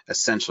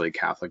essentially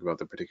Catholic about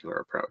the particular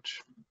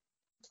approach?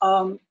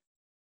 I'd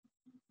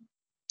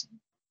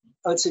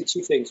say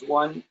two things.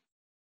 One,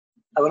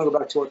 I want to go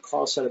back to what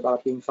Carl said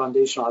about being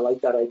foundational. I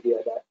like that idea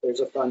that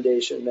there's a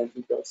foundation, then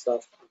he builds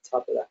stuff on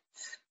top of that.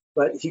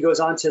 But he goes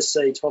on to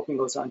say, Tolkien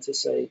goes on to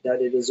say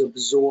that it is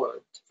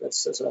absorbed.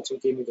 That's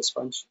what gave me the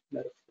sponge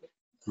metaphor.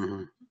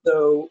 Mm-hmm.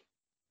 So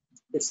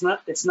it's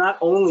not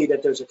only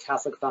that there's a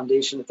Catholic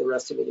foundation that the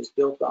rest of it is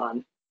built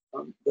on.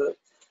 The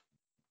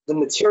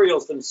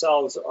materials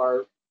themselves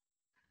are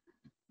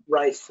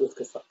rife with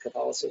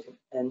Catholicism,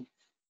 and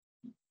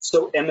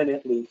so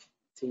eminently,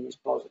 to use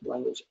Paul's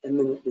language,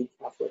 eminently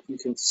Catholic. You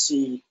can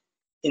see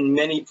in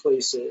many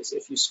places,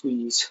 if you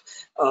squeeze,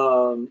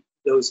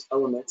 those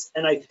elements.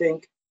 And I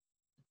think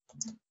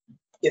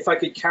if I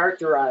could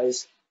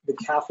characterize the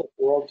Catholic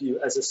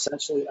worldview as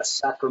essentially a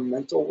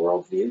sacramental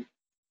worldview,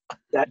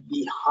 that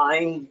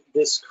behind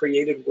this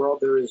created world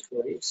there is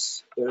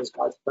grace, there is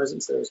God's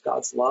presence, there is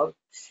God's love,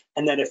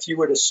 and that if you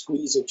were to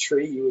squeeze a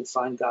tree, you would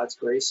find God's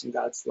grace and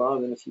God's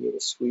love, and if you were to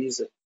squeeze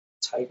a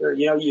tiger,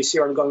 you see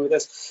where I'm going with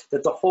this,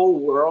 that the whole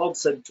world,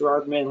 said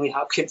J.R.R. Manley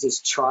Hopkins, is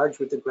charged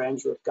with the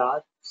grandeur of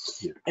God.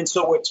 Yeah. And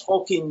so what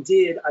Tolkien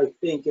did, I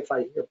think, if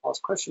I hear Paul's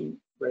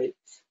question right,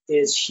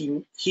 is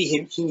he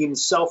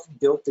himself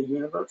built the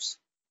universe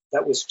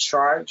that was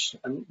charged,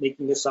 I'm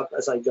making this up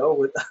as I go,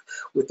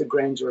 with the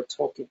grandeur of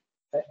Tolkien.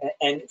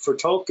 And for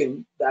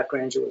Tolkien, that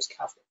grandeur was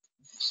Catholic.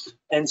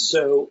 And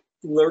so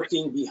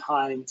lurking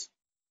behind,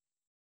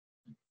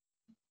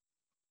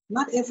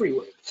 not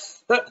everywhere,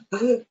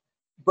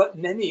 but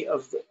many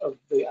of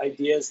the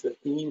ideas, the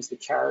themes, the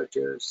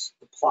characters,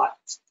 the plot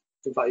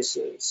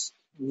devices,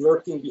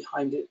 lurking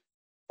behind it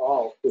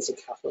all is a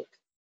Catholic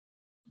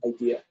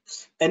idea.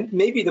 And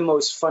maybe the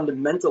most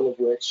fundamental of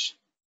which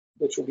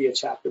will be a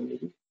chapter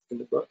maybe in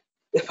the book,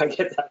 if I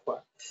get that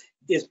far,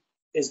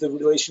 is the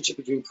relationship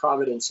between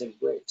providence and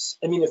grace.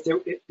 I mean,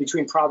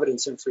 between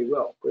providence and free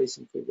will, grace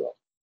and free will.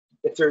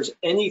 If there's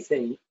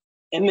anything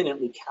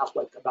eminently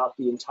Catholic about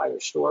the entire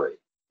story,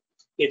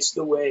 it's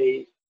the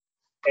way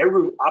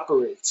Eru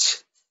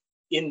operates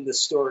in the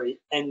story,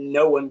 and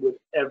no one would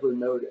ever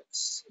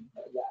notice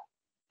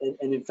that.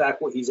 And in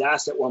fact, what he's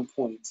asked at one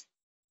point,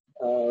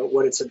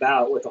 what it's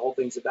about, what the whole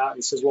thing's about, and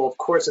he says, well, of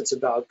course it's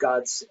about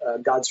God's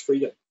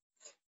freedom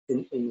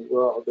in the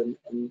world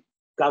and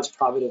God's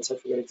providence. I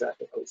forget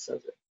exactly how he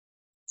says it.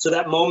 So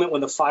that moment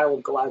when the file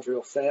of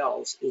Galadriel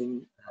fails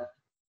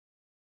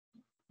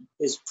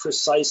is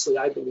precisely,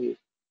 I believe,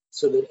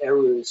 so that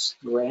Eru's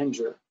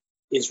grandeur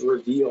is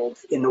revealed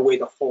in the way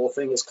the whole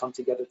thing has come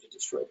together to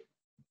destroy it.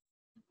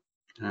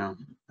 Yeah,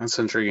 that's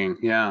intriguing.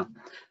 Yeah,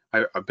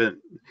 I've been,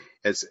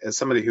 as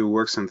somebody who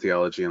works in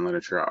theology and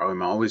literature,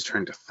 I'm always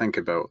trying to think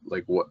about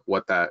like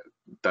what that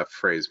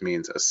phrase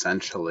means,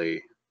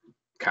 essentially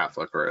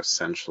Catholic or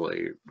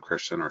essentially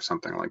Christian or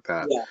something like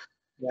that. Yeah.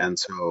 Yeah. And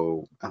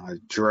so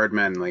J.R.R.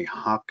 Manley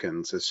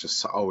Hopkins is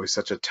just always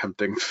such a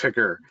tempting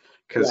figure,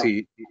 because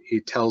he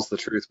tells the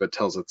truth but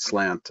tells it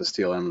slant, to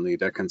steal Emily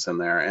Dickinson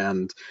there.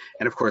 And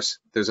of course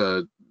there's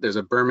a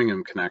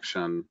Birmingham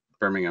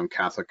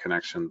Catholic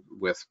connection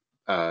with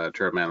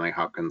J.R.R. Manley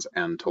Hopkins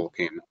and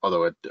Tolkien,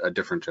 although a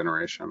different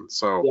generation.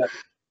 So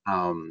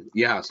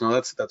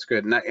so that's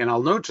good. And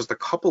I'll note just a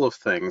couple of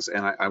things,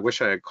 and I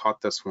wish I had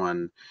caught this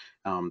one,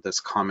 this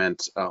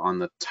comment on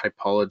the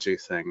typology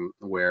thing,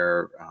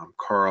 where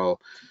Carl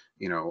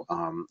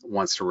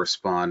wants to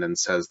respond and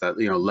says that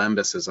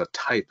Lembas is a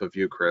type of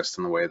Eucharist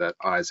in the way that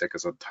Isaac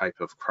is a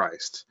type of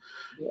Christ.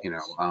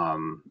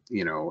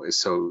 Yes.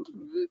 So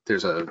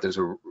there's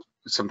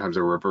sometimes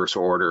a reverse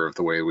order of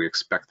the way we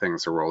expect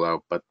things to roll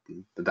out, but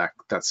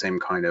that same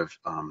kind of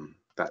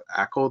that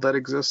echo that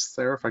exists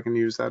there, if I can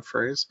use that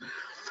phrase.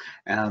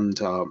 And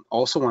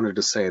also wanted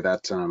to say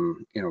that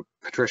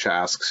Patricia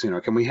asks,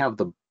 can we have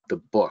the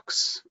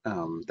books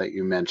that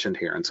you mentioned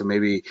here? And so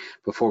maybe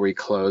before we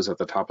close at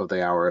the top of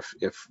the hour,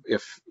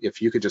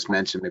 if you could just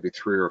mention maybe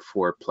 3 or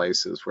 4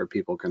 places where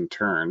people can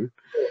turn,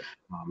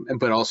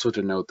 but also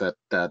to note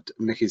that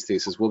Mickey's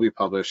thesis will be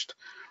published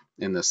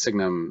in the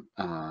Signum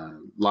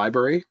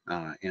library,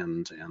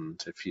 and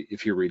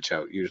if you reach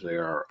out, usually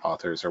our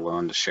authors are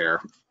willing to share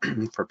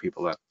for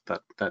people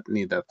that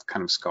need that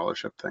kind of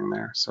scholarship thing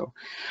there. So,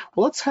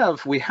 well,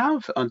 we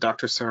have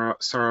Dr.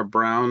 Sarah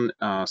Brown.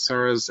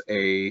 Sarah's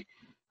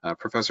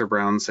Professor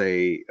Brown's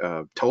a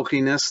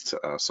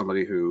Tolkienist,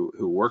 somebody who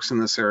works in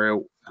this area,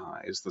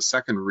 is the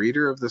second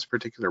reader of this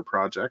particular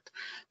project.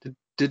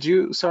 Did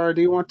you, Sarah,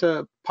 do you want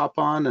to pop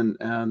on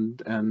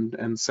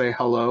and say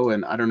hello?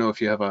 And I don't know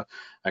if you have a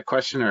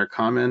question or a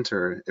comment,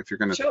 or if you're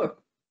going to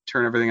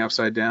turn everything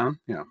upside down.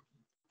 Yeah.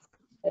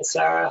 Hey,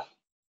 Sarah.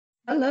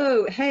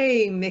 Hello.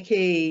 Hey,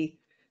 Mickey.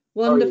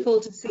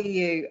 Wonderful to see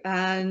you.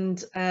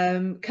 And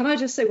can I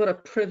just say what a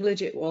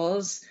privilege it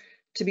was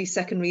to be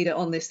second reader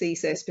on this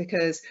thesis,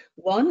 because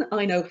one,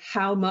 I know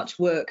how much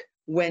work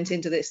went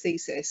into this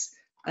thesis.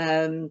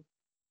 And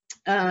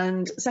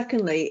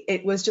secondly,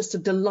 it was just a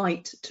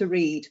delight to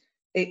read.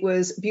 It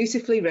was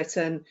beautifully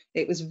written,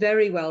 it was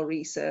very well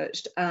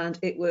researched, and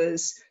it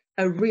was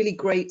a really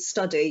great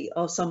study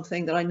of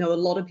something that I know a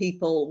lot of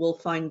people will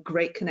find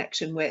great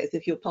connection with,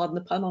 if you'll pardon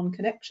the pun on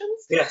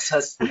connections.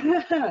 Yes.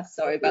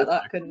 Sorry about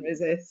that, couldn't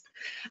resist.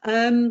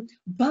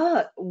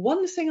 But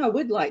one thing I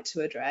would like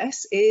to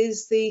address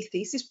is the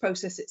thesis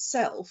process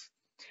itself,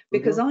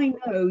 because I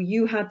know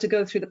you had to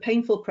go through the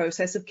painful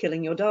process of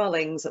killing your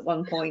darlings at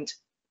one point.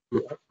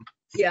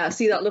 Yeah,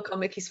 see that look on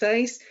Mickey's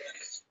face?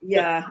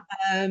 Yeah,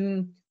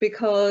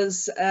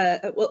 because,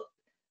 well,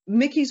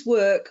 Mickey's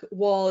work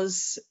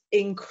was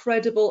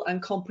incredible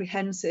and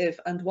comprehensive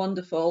and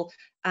wonderful,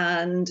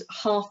 and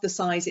half the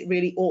size it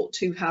really ought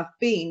to have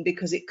been,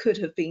 because it could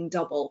have been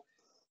double.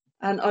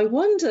 And I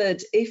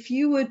wondered if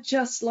you would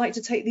just like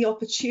to take the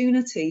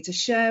opportunity to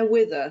share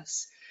with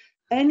us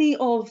any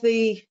of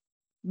the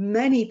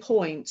many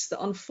points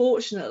that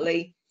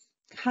unfortunately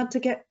had to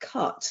get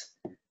cut,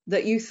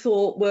 that you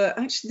thought were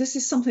actually, this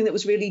is something that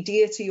was really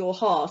dear to your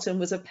heart and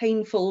was a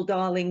painful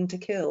darling to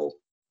kill.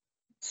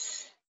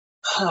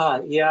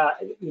 Yeah,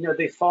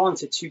 they fall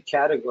into two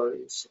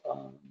categories.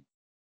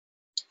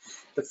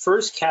 The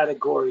first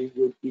category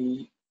would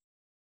be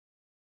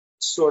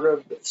sort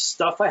of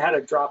stuff I had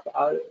to drop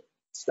out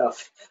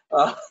of,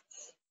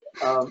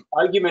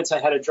 arguments I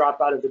had to drop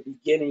out of the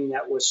beginning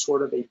that was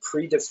sort of a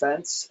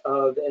pre-defense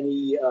of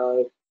any,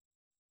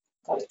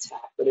 not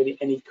attack, but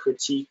any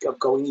critique of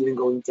even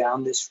going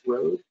down this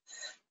road.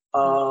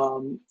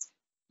 No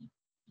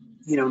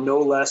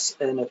less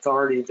an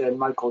authority than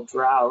Michael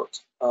Drought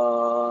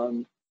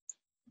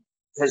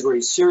has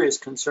raised serious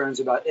concerns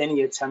about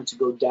any attempt to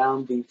go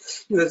down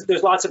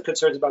there's lots of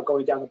concerns about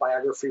going down the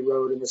biography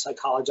road and the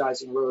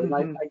psychologizing road, and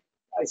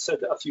I said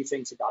a few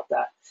things about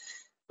that.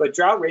 But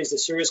Drought raised a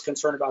serious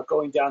concern about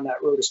going down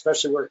that road,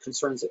 especially where it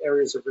concerns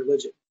areas of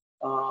religion.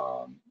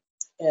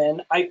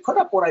 And I put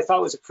up what I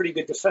thought was a pretty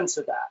good defense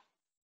of that,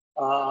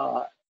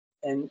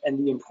 and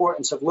the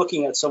importance of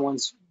looking at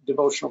someone's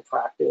devotional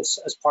practice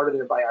as part of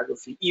their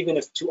biography, even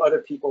if to other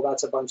people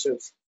that's a bunch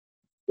of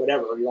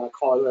whatever you want to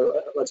call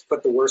it, let's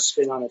put the worst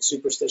spin on it,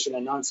 superstition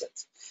and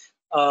nonsense.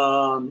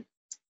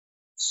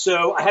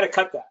 So I had to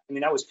cut that. I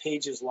mean, that was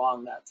pages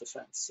long, that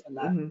defense, and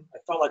that I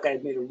felt like I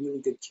had made a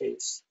really good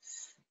case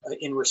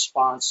in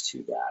response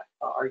to that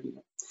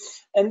argument.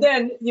 And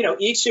then,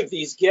 each of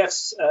these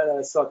gifts,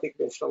 so I think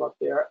they're still up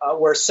there,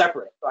 were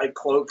separate, right?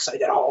 Cloaks, I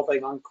did a whole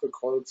thing on the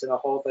cloaks and a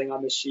whole thing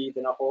on the sheath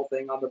and a whole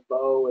thing on the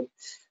bow, and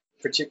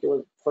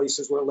particular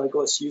places where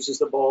Legolas uses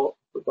the bow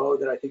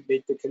that I think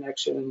made the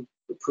connection and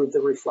proved the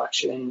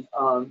reflection.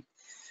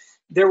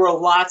 There were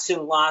lots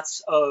and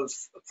lots of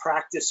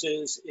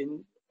practices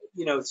in,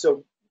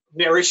 so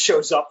Mary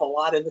shows up a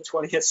lot in the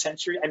 20th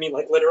century. I mean,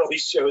 like literally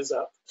shows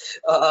up.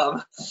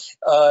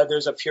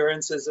 There's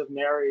appearances of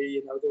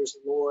Mary, there's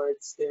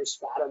lords, there's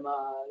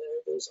Fatima,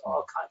 there's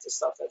all kinds of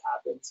stuff that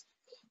happens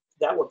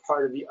that were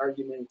part of the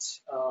argument.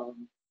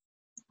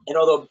 And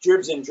although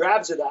dribs and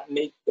drabs of that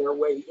make their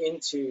way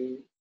into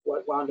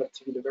what wound up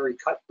to be the very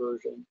cut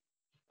version,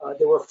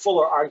 there were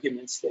fuller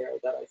arguments there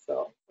that I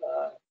felt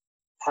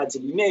had to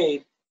be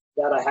made,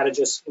 that I had to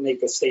just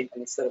make a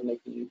statement instead of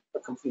making a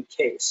complete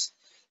case.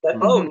 That,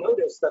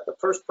 notice that the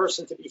first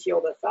person to be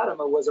healed at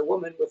Fatima was a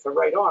woman with her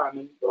right arm.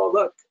 And,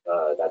 look,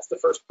 that's the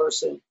first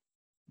person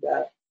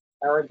that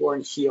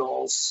Aragorn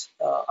heals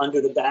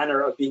under the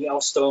banner of being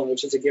Elfstone,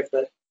 which is a gift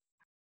that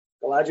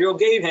Galadriel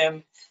gave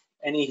him.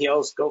 And he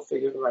heals, go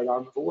figure, the right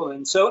arm of a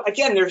woman. So,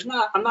 again,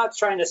 I'm not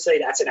trying to say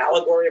that's an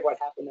allegory of what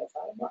happened at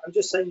Fatima. I'm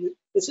just saying that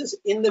this is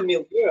in the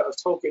milieu of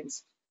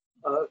Tolkien's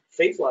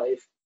faith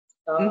life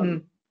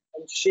and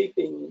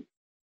shaping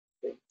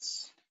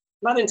things.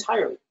 Not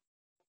entirely.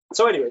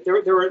 So anyway, there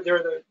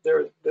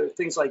are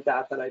things like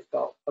that I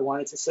felt I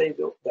wanted to say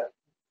that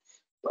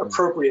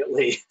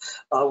appropriately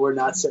were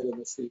not said in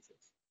this thesis.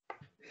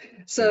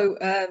 So,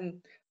 of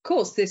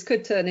course, this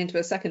could turn into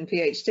a second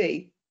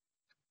PhD.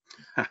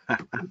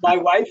 My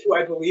wife, who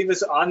I believe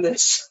is on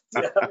this,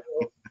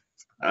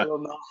 will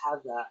not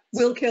have that.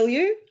 Will kill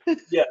you?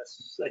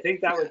 Yes, I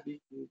think that would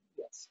be,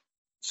 yes.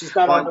 She's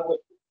not on her way.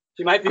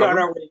 She might be on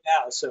her way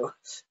now, so.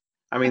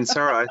 I mean,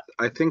 Sarah,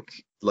 I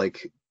think,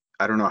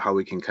 I don't know how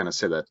we can kind of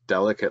say that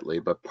delicately,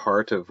 but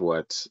part of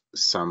what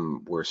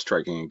some were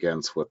striking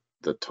against with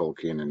the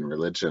Tolkien and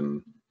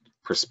religion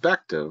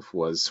perspective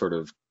was sort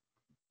of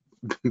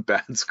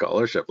bad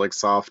scholarship, like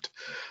soft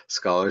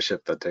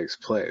scholarship that takes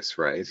place,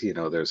 right?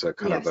 There's a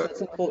kind of a,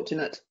 that's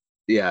unfortunate.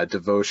 Yeah,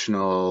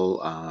 devotional,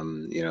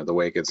 the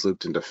way it gets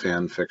looped into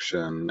fan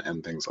fiction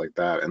and things like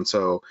that. And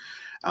so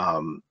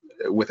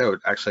without,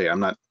 actually, I'm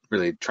not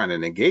really trying to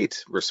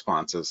negate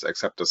responses,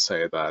 except to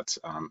say that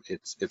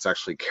it's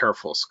actually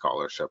careful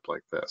scholarship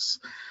like this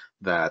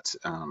that,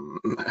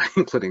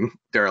 including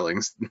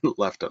darlings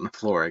left on the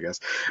floor, I guess,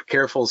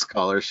 careful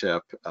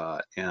scholarship,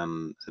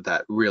 and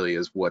that really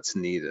is what's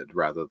needed,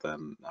 rather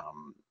than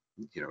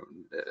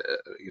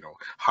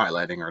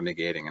highlighting or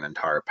negating an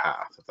entire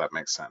path, if that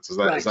makes sense. Is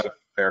that a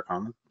fair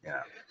comment?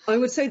 Yeah. I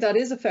would say that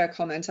is a fair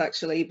comment,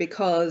 actually,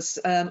 because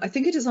I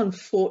think it is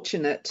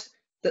unfortunate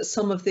that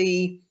some of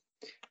the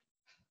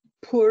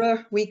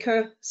poorer,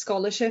 weaker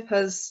scholarship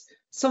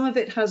some of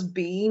it has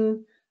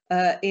been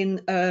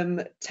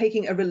in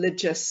taking a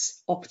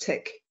religious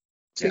optic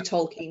to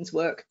Tolkien's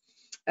work.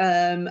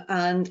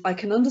 And I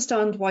can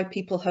understand why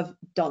people have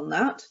done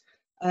that.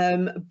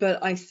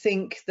 But I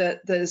think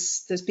that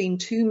there's been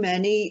too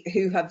many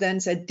who have then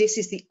said, this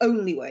is the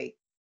only way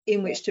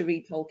in which to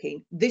read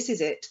Tolkien. This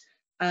is it.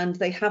 And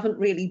they haven't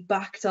really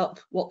backed up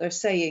what they're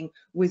saying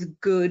with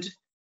good,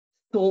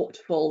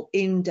 thoughtful,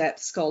 in-depth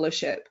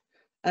scholarship.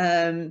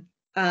 And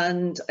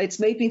it's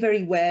made me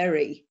very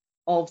wary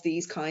of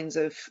these kinds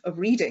of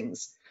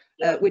readings,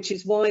 which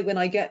is why when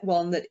I get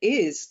one that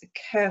is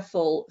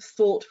careful,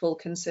 thoughtful,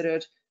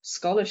 considered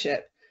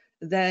scholarship,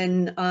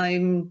 then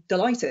I'm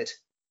delighted,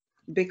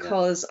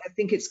 because I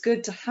think it's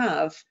good to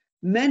have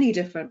many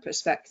different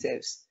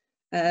perspectives.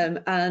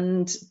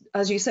 And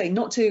as you say,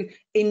 not to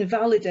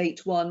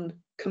invalidate one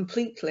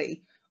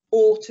completely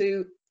or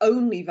to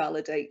only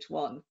validate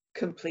one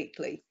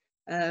completely,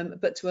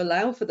 but to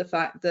allow for the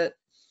fact that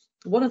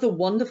one of the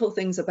wonderful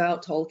things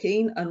about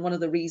Tolkien, and one of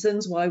the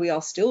reasons why we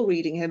are still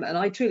reading him, and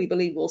I truly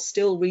believe we'll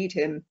still read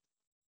him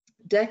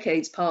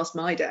decades past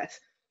my death,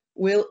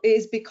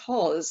 is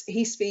because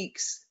he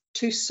speaks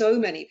to so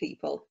many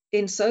people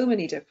in so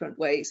many different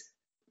ways,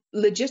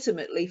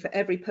 legitimately for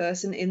every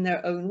person in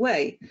their own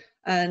way.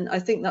 And I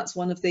think that's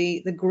one of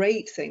the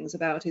great things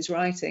about his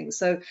writing.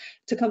 So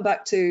to come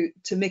back to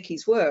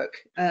Mickey's work,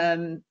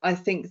 I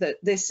think that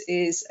this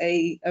is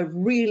a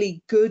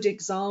really good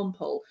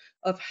example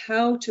of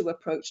how to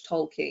approach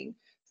Tolkien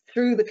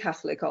through the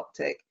Catholic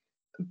optic,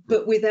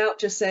 but without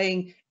just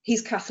saying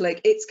he's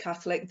Catholic, it's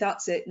Catholic,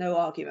 that's it, no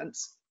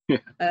arguments.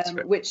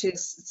 Which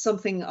is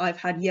something I've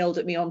had yelled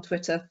at me on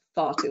Twitter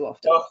far too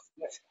often.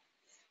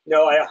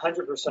 No, I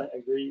 100%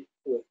 agree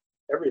with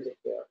everything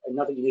there, and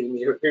nothing you needed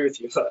me to agree with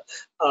you. But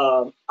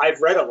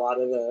I've read a lot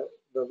of the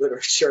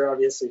literature,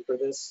 obviously, for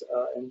this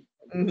and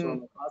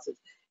the classes,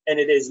 and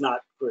it is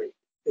not great.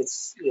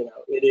 It's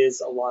it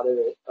is a lot of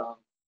it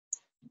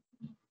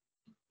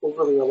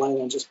overly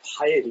relying on just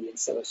piety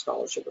instead of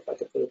scholarship, if I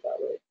could put it that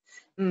way.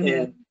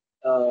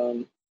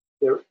 And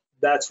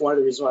that's one of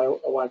the reasons why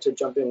I wanted to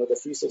jump in with a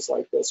thesis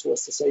like this,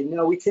 was to say,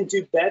 no, we can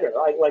do better.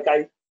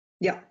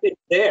 It's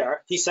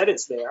there. He said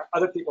it's there.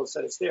 Other people have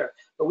said it's there,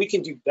 but we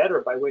can do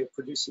better by way of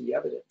producing the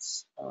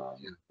evidence. So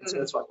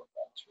that's why I want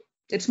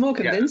that. It's more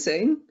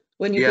convincing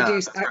when you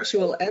produce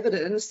actual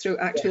evidence through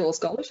actual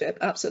scholarship.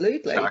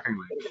 Absolutely.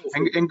 Shockingly.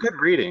 And good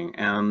reading,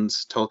 and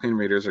Tolkien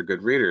readers are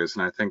good readers,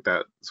 and I think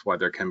that's why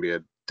there can be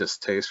a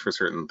distaste for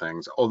certain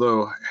things,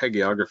 although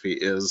hagiography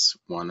is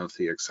one of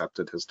the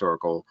accepted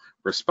historical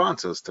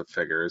responses to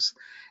figures.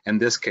 In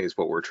this case,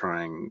 what we're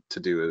trying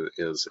to do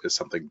is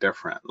something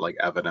different, like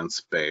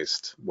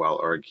evidence-based,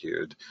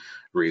 well-argued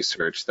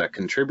research that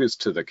contributes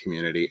to the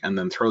community and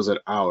then throws it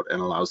out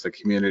and allows the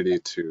community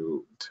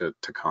to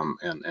come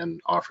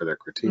and offer their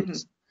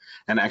critiques.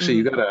 And actually,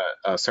 you got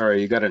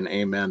you got an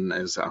amen,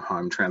 is how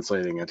I'm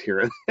translating it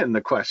here in the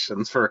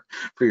questions for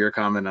your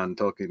comment on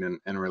Tolkien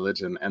and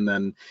religion. And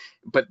then,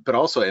 but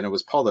also, and it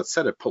was Paul that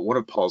said it. One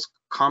of Paul's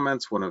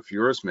comments, one of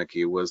yours,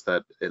 Mickey, was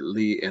that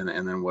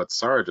and then what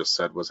Sarah just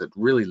said was it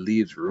really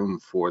leaves room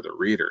for the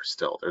reader.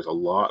 Still, there's a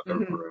lot of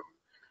room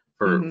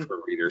for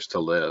readers to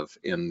live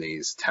in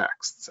these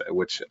texts,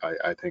 which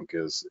I think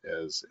is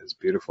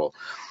beautiful.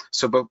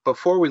 So, but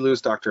before we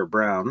lose Dr.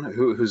 Brown,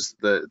 who's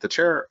the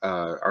chair,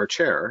 our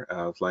chair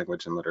of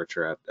language and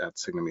literature at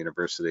Signum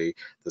University,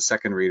 the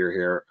second reader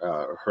here,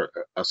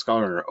 a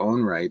scholar in her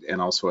own right,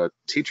 and also a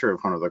teacher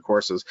of one of the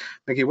courses.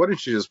 Mickey, why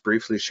don't you just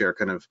briefly share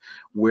kind of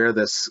where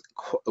this,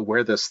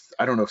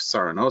 I don't know if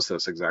Sarah knows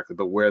this exactly,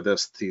 but where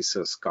this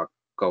thesis got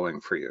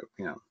going for you?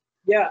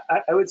 Yeah,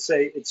 I would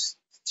say it's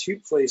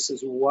two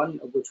places, one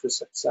of which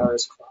was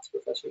Sarah's class,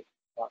 Professor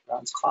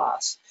Brown's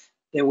class,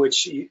 in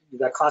which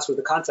that class was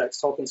the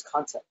context, Tolkien's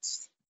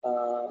context.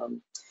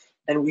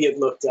 And we had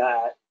looked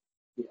at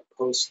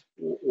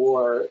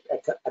post-war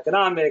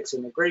economics,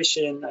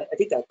 immigration. I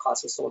think that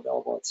class is still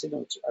available at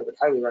Signum, which I would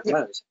highly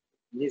recommend.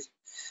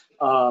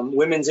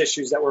 Women's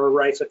issues that were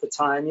rife at the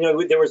time.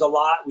 There was a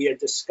lot we had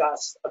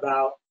discussed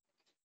about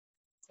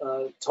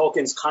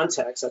Tolkien's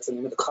context, that's the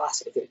name of the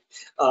class, I think,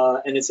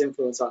 and its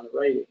influence on the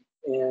writing.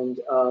 And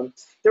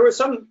there was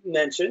some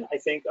mention, I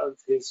think, of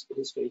his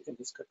faith and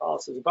his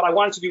Catholicism, but I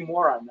wanted to do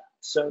more on that.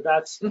 So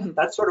that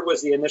sort of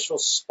was the initial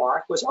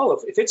spark, was,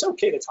 if it's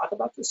okay to talk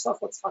about this stuff,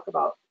 let's talk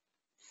about it.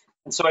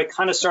 And so I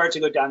kind of started to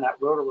go down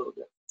that road a little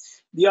bit.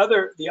 The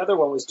other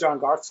one was John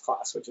Garth's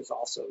class, which is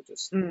also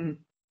just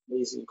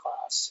amazing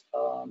class.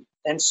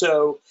 And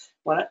so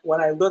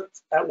when I looked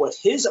at what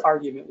his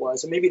argument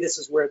was, and maybe this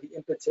is where the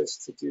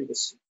impetus to do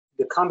this,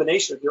 the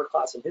combination of your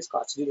class and his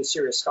class to do the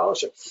serious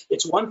scholarship,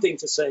 it's one thing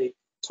to say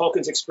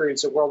Tolkien's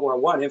experience of World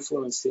War I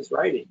influenced his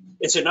writing.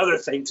 It's another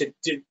thing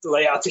to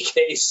lay out the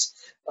case.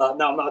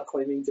 Now, I'm not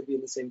claiming to be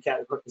in the same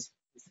category as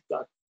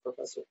Dr.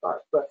 Professor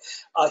Clark, but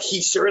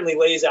he certainly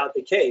lays out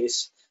the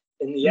case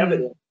in the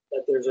evidence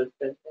that there's an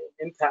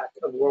impact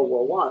of World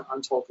War I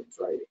on Tolkien's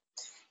writing.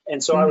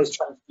 And so I was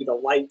trying to do the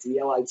LITE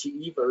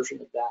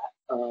version of that,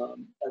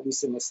 at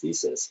least in this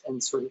thesis,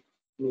 and sort of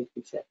make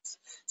the case.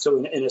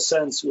 So in a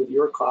sense, with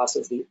your class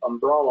as the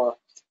umbrella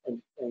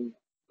and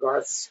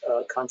Garth's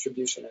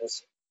contribution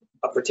as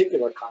a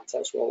particular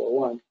context, World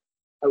War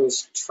I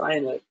was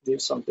trying to do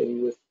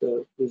something with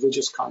the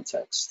religious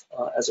context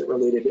as it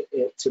related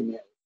it to Mary.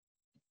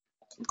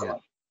 Yeah.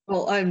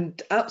 Well, I'm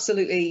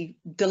absolutely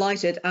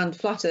delighted and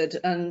flattered,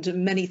 and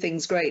many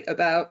things great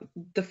about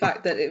the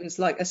fact that it was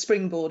like a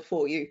springboard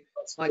for you,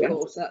 my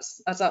course.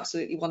 That's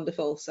absolutely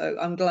wonderful. So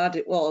I'm glad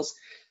it was.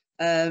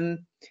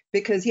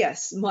 Because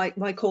yes,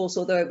 my course,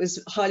 although it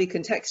was highly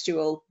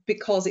contextual,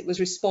 because it was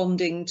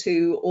responding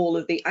to all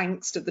of the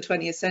angst of the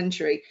 20th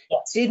century,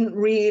 didn't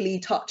really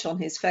touch on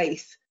his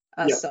faith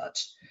as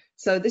such.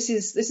 So this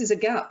is a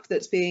gap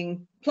that's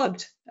being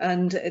plugged,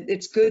 and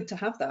it's good to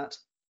have that.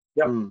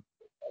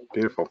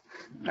 Beautiful,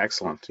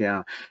 excellent,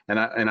 yeah. And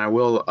I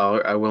will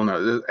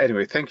know.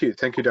 Anyway, thank you,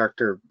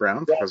 Dr.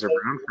 Brown, Professor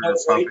Brown, for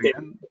popping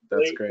in.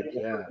 That's great.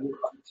 Yeah.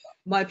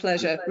 My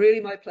pleasure, really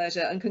my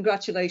pleasure, and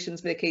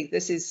congratulations, Mickey.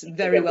 This is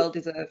very well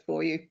deserved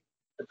for you.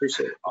 I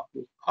appreciate it.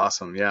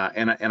 Awesome, yeah.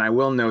 And I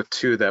will note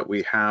too that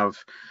we have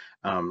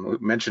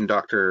we've mentioned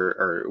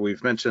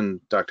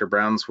Dr.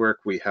 Brown's work.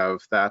 We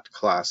have that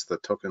class, the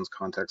Tolkien's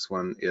Context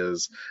one,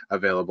 is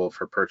available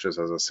for purchase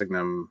as a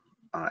Signum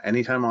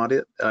anytime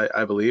audit,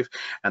 I believe,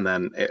 and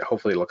then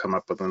hopefully it'll come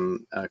up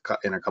within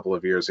in a couple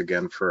of years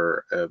again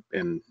for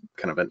in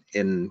kind of an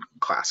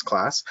in-class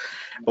class.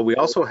 But we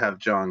also have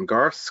John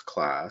Garth's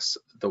class,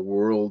 The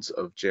Worlds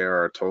of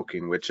J.R.R.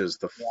 Tolkien, which is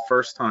the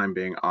first time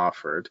being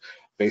offered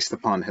based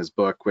upon his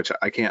book, which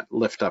I can't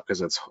lift up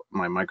because it's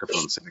my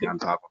microphone sitting on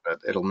top of it.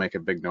 It'll make a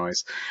big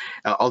noise.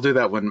 I'll do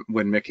that when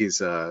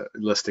Mickey's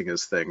listing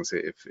his things.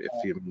 If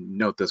you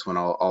note this one,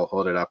 I'll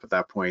hold it up at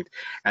that point.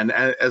 And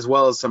as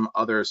well as some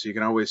others, so you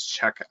can always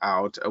check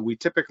out. We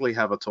typically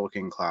have a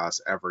Tolkien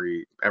class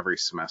every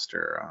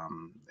semester,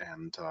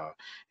 and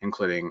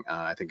including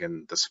I think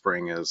in the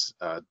spring is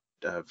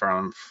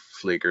Vern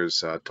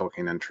Flieger's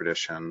Tolkien and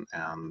Tradition,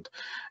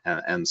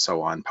 and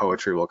so on.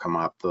 Poetry will come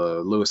up.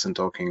 The Lewis and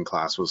Tolkien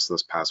class was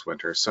this past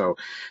winter. So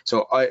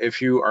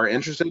if you are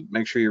interested,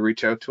 make sure you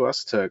reach out to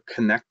us to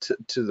connect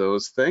to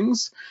those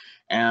things.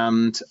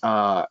 And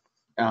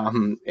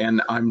I'm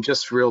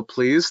just real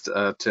pleased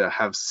to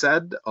have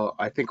said,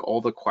 I think,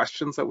 all the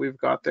questions that we've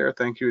got there.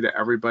 Thank you to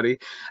everybody.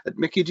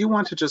 Mickey, do you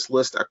want to just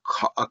list a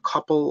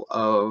couple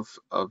of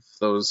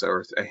those,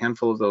 or a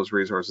handful of those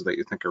resources that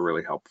you think are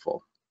really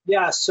helpful?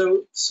 Yeah,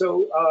 so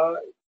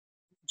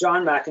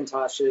Jonathan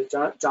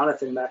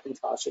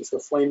McIntosh's The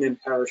Flame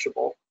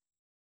Imperishable,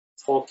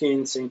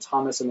 Tolkien, St.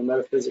 Thomas, and the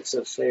Metaphysics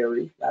of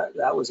Fairy.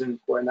 That was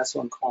important. That's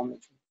one comment.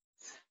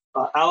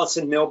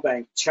 Alison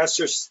Milbank,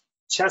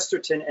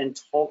 Chesterton and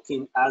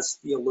Tolkien as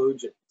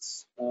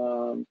Theologians,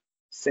 The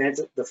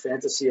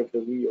Fantasy of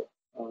the Real.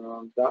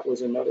 That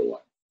was another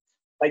one.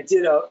 I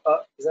did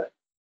is that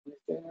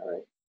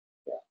right?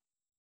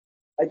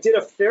 I did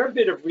a fair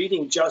bit of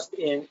reading just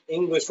in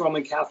English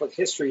Roman Catholic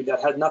history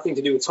that had nothing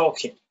to do with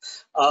Tolkien,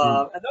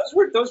 and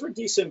those were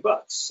decent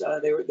books.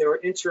 They were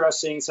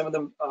interesting. Some of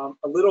them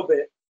a little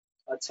bit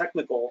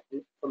technical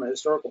from a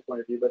historical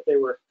point of view, but they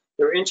were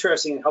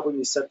interesting in helping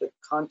me set the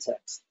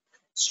context.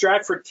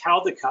 Stratford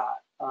Caldecott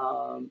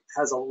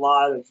has a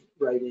lot of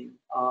writing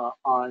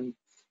on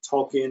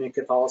Tolkien and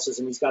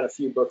Catholicism. He's got a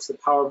few books: The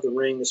Power of the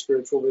Ring, The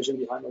Spiritual Vision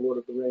Behind the Lord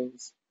of the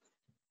Rings.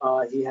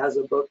 He has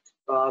a book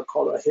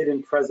called A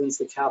Hidden Presence,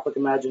 The Catholic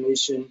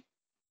Imagination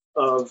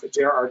of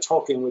J.R.R.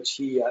 Tolkien, which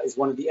he is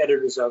one of the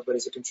editors of, but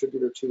is a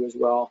contributor to as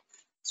well.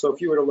 So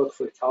if you were to look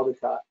for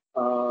Caldecott,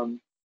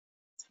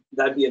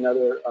 that'd be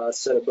another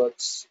set of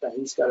books.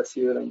 He's got a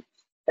few of them.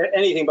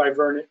 Anything by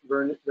Verlin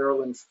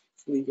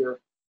Flieger,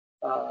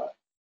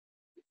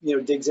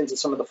 digs into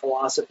some of the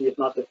philosophy, if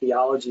not the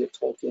theology of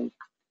Tolkien.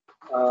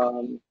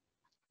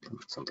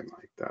 Something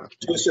like that.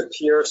 Joseph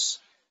Pearce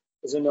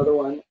is another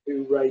one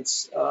who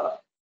writes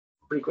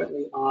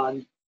frequently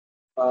on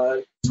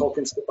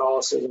Tolkien's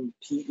Catholicism,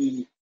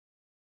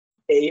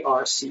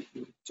 Pearce,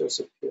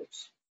 Joseph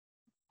Pearce.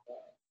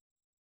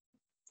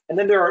 And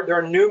then there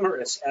are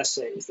numerous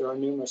essays, there are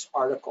numerous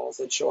articles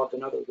that show up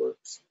in other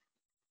works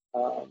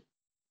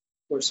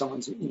where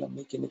someone's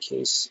making the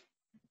case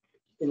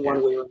in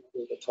one way or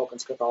another that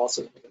Tolkien's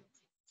Catholicism.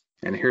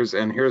 And here's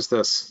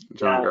this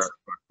John Garth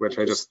book, which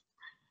I just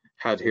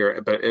had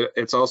here, but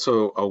it's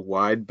also a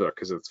wide book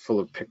because it's full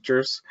of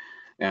pictures,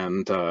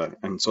 and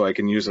so I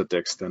can use it to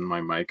extend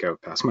my mic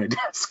out past my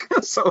desk.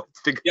 So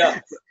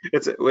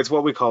it's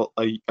what we call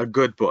a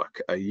good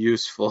book, a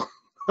useful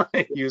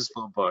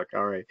Useful book.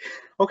 All right.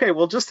 Okay.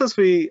 Well, just as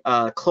we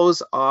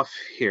close off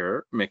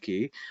here,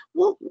 Mickey,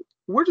 well,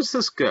 where does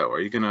this go? Are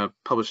you going to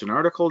publish an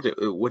article?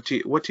 What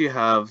do you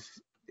have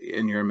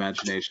in your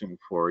imagination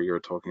for your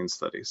Tolkien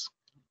studies?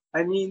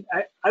 I mean,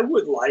 I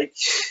would like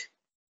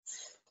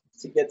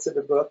to get to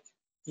the book.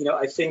 You know,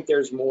 I think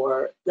there's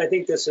more. I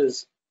think this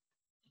is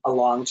a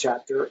long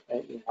chapter,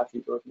 and you have to be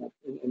broken up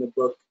in the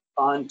book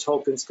on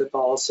Tolkien's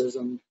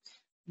Catholicism.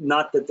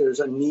 Not that there's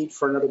a need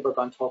for another book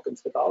on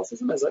Tolkien's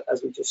Catholicism, as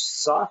we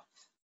just saw,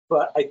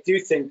 but I do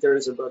think there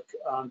is a book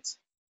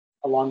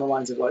along the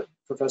lines of what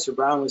Professor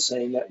Brown was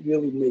saying that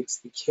really makes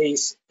the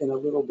case in a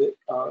little bit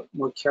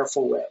more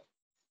careful way.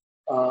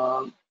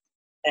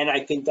 And I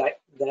think that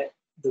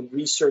the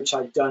research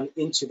I've done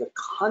into the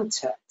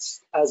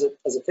context as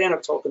a fan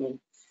of Tolkien and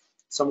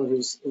someone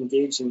who's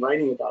engaged in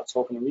writing about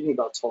Tolkien and reading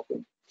about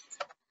Tolkien,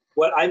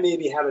 what I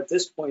maybe have at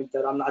this point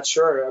that I'm not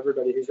sure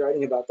everybody who's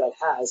writing about that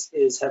has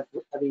is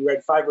having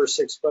read 5 or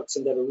 6 books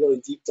and done a really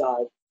deep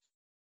dive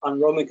on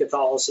Roman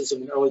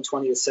Catholicism in early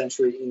 20th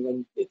century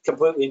England,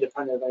 completely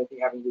independent of anything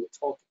having to do with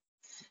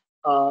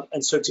Tolkien.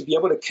 And so to be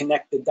able to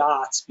connect the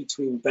dots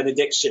between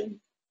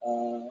benediction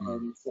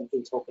and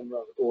something Tolkien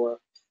wrote, or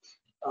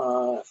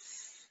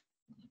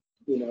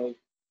you know,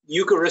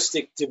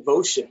 Eucharistic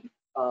devotion.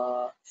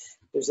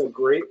 There's a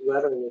great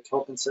letter where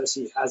Tolkien says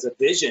he has a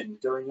vision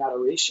during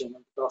adoration of the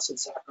Blessed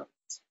Sacrament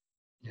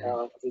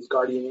of his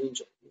guardian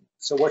angel.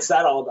 So what's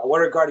that all about?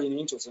 What are guardian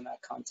angels in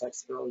that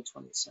context of early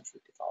 20th century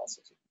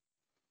Catholicism?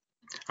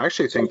 I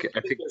actually think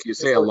you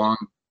say a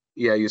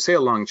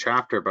long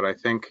chapter, but I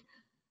think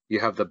you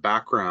have the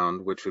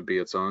background, which would be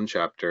its own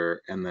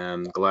chapter, and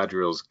then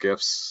Galadriel's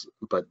gifts,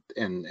 but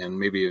and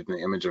maybe even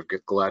the image of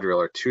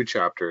Galadriel are 2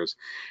 chapters,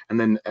 and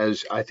then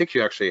as I think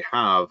you actually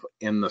have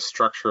in the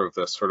structure of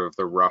this sort of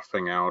the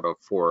roughing out of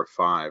 4 or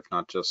 5,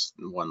 not just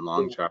one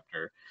long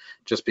chapter,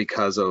 just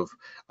because of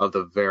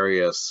the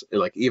various,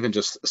 like even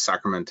just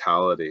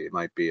sacramentality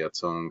might be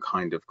its own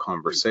kind of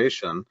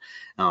conversation,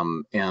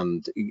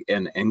 and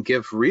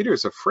give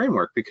readers a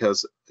framework,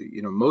 because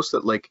you know most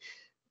of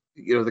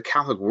the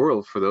Catholic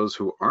world, for those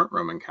who aren't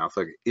Roman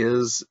Catholic,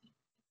 is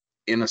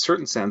in a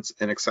certain sense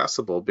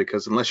inaccessible,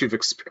 because unless you've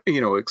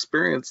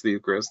experienced the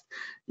Eucharist,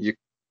 you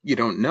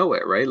don't know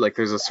it, right? Like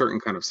there's a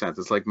certain kind of sense.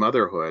 It's like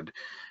motherhood,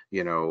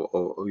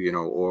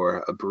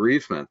 or a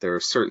bereavement. There are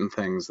certain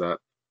things that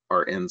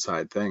are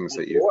inside things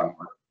that you can,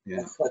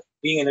 like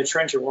being in a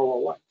trench in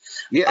World War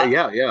I.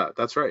 Yeah,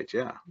 that's right.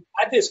 Yeah.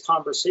 I had this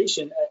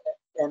conversation,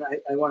 and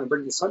I want to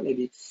bring this up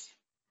maybe.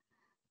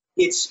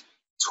 It's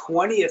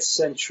 20th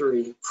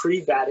century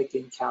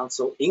pre-Vatican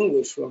Council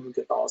English Roman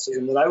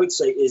Catholicism that I would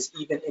say is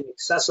even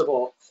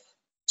inaccessible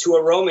to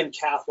a Roman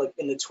Catholic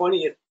in the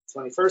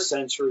 21st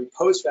century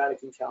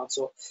post-Vatican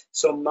Council.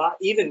 So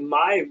even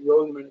my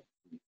Roman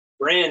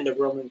brand of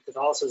Roman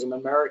Catholicism,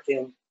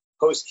 American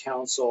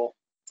post-Council,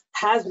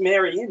 has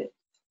Mary in it.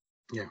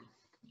 Yeah.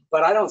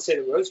 But I don't say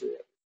the Rosary.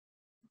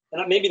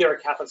 And maybe there are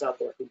Catholics out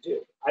there who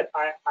do.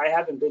 I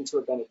haven't been to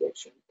a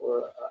benediction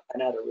or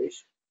an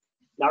adoration.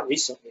 Not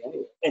recently,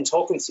 anyway. And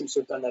Tolkien seems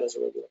to have done that as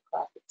a regular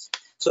practice.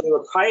 So there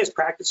were pious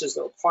practices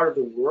that were part of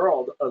the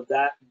world of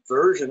that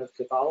version of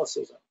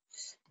Catholicism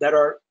that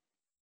are,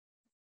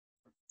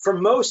 for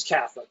most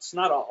Catholics,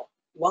 not all,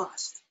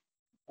 lost.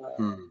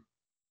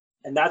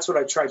 And that's what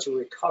I try to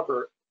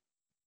recover,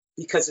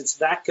 because it's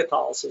that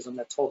Catholicism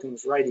that Tolkien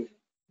was writing,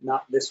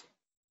 not this one.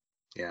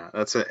 Yeah,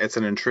 it's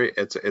an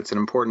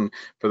important,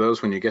 for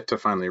those when you get to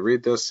finally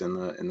read this in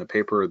the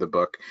paper or the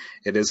book,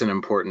 it is an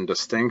important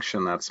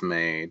distinction that's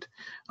made,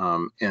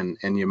 and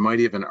you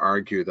might even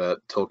argue that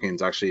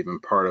Tolkien's actually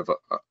even part of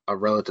a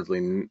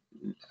relatively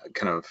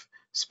kind of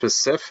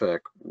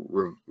specific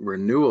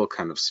renewal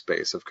kind of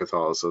space of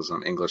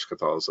Catholicism, English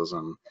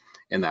Catholicism,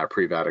 in that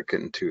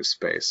pre-Vatican II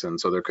space,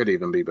 and so there could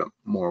even be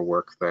more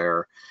work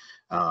there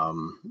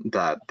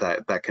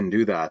that can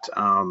do that.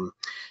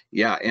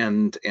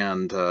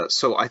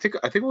 So I think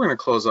we're going to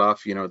close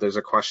off. There's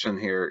a question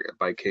here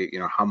by Kate.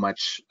 How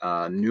much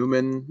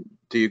Newman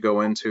do you go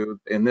into?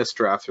 In this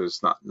draft,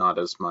 there's not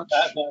as much.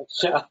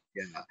 Yeah.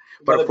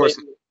 But of course,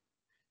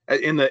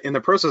 in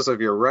the process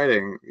of your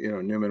writing,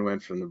 Newman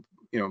went from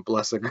the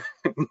Blessed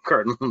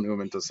Cardinal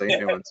Newman to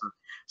Saint Newman.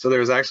 So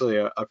there's actually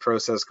a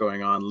process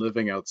going on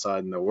living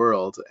outside in the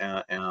world,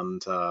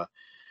 and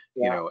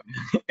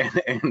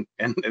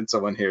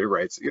someone here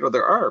writes,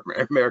 there are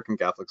American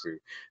Catholics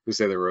who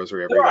say the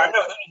Rosary every day.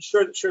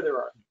 No, sure there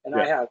are, and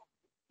I have.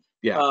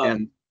 Yeah,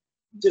 and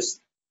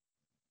just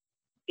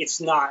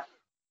it's not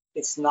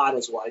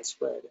as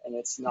widespread, and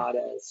it's not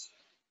as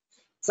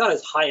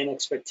high an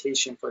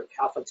expectation for a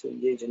Catholic to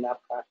engage in that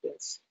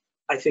practice,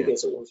 I think,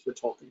 as it was for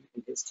Tolkien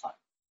in his time.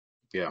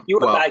 Yeah, you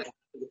were a bad Catholic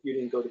if you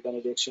didn't go to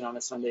benediction on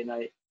a Sunday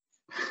night.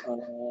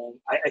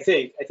 I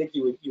think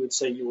you would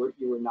say you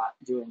were not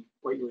doing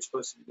what you were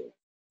supposed to be doing.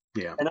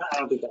 Yeah, and I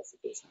don't think that's the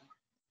case now.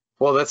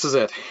 Well, this is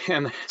it.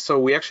 And so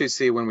we actually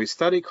see, when we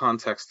study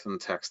context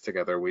and text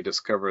together, we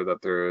discover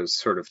that there is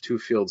sort of 2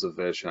 fields of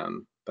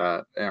vision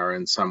that are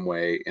in some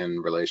way in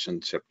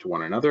relationship to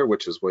one another,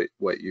 which is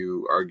what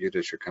you argued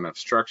as your kind of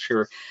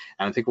structure.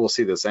 And I think we'll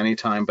see this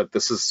anytime, but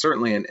this is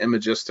certainly an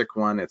imagistic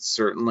one. It's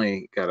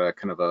certainly got a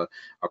kind of a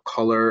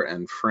color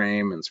and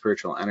frame and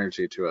spiritual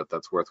energy to it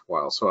that's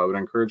worthwhile. So I would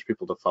encourage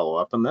people to follow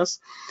up on this.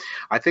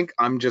 I think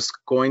I'm just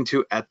going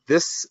to, at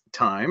this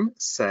time,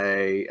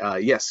 say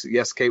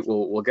yes, Kate.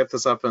 We'll get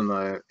this up in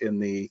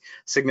the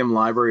Signum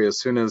library as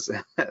soon as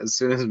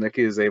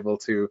Mickey is able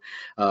to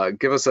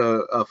give us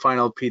a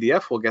final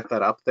PDF. We'll get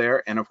that up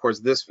there, and of course,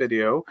 this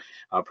video,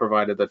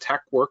 provided the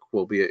tech work,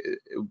 will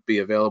be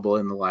available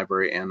in the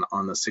library and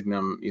on the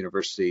Signum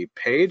University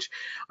page.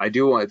 I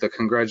do want the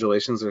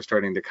congratulations are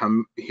starting to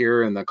come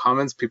here in the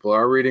comments. People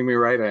are reading me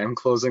right. I am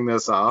closing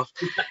this off,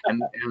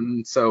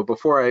 and so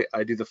before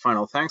I do the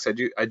final thanks,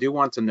 I do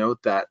want to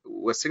note that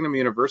with Signum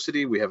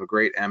University, we have a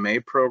great MA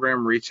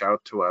program. Reach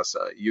out to us.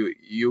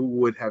 You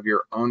would have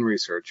your own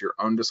research, your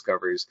own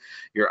discoveries,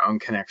 your own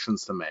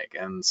connections to make,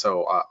 and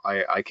so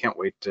I can't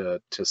wait to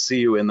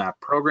see you in that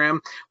program.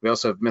 We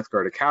also have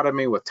Mythgard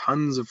Academy with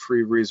tons of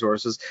free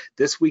resources.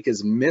 This week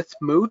is Myth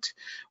Moot,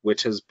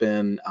 which has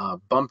been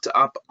bumped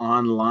up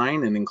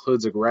online and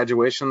includes a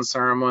graduation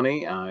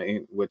ceremony,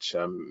 which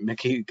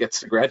Mickey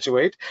gets to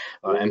graduate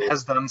and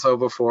has done so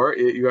before.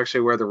 You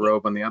actually wear the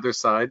robe on the other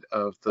side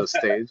of the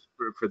stage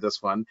for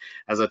this one.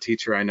 As a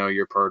teacher, I know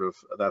you're part of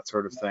that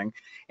sort of thing.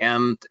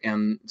 And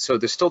so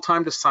there's still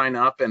time to sign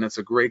up, and it's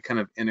a great kind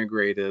of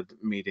integrated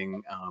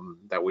meeting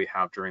that we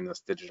have during this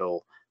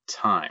digital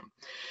time.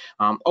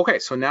 Okay,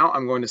 so now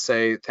I'm going to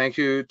say thank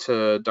you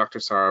to Dr.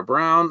 Sarah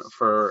Brown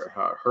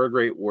for her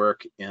great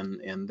work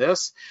in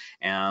this,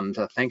 and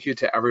thank you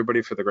to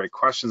everybody for the great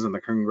questions and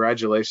the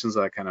congratulations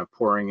that are kind of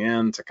pouring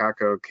in.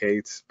 Takako,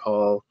 Kate,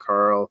 Paul,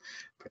 Carl,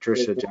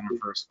 Patricia,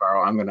 Jennifer,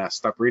 Sparrow. I'm going to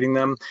stop reading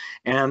them,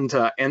 and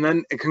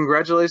then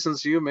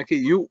congratulations to you,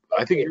 Mickey.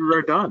 I think you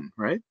are done,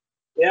 right?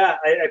 Yeah,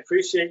 I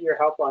appreciate your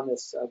help on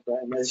this,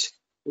 Brenton. As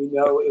we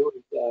know, it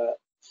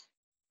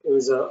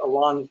was a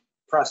long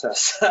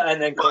process,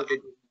 and then COVID.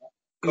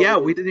 Yeah,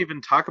 we didn't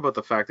even talk about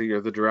the fact that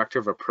you're the director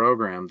of a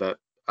program that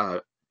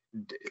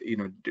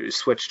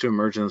switched to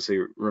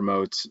emergency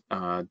remote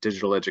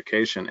digital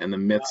education in the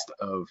midst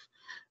of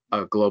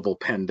a global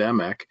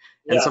pandemic,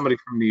 and somebody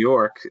from New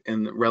York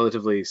in the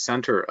relatively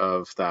center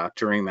of that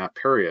during that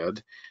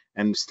period,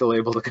 and still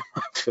able to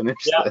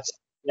finish this.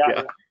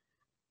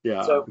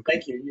 Yeah. So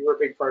thank you. You were a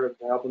big part of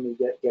helping me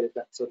get it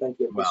done. So thank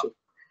you. Well,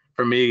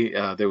 for me,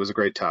 there was a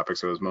great topic,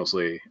 so it was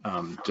mostly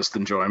just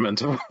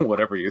enjoyment of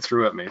whatever you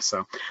threw at me.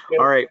 So,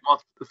 all right.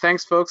 Well,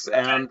 thanks, folks,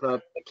 and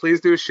please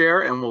do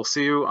share, and we'll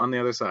see you on the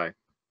other side.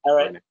 All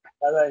right.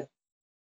 Bye-bye.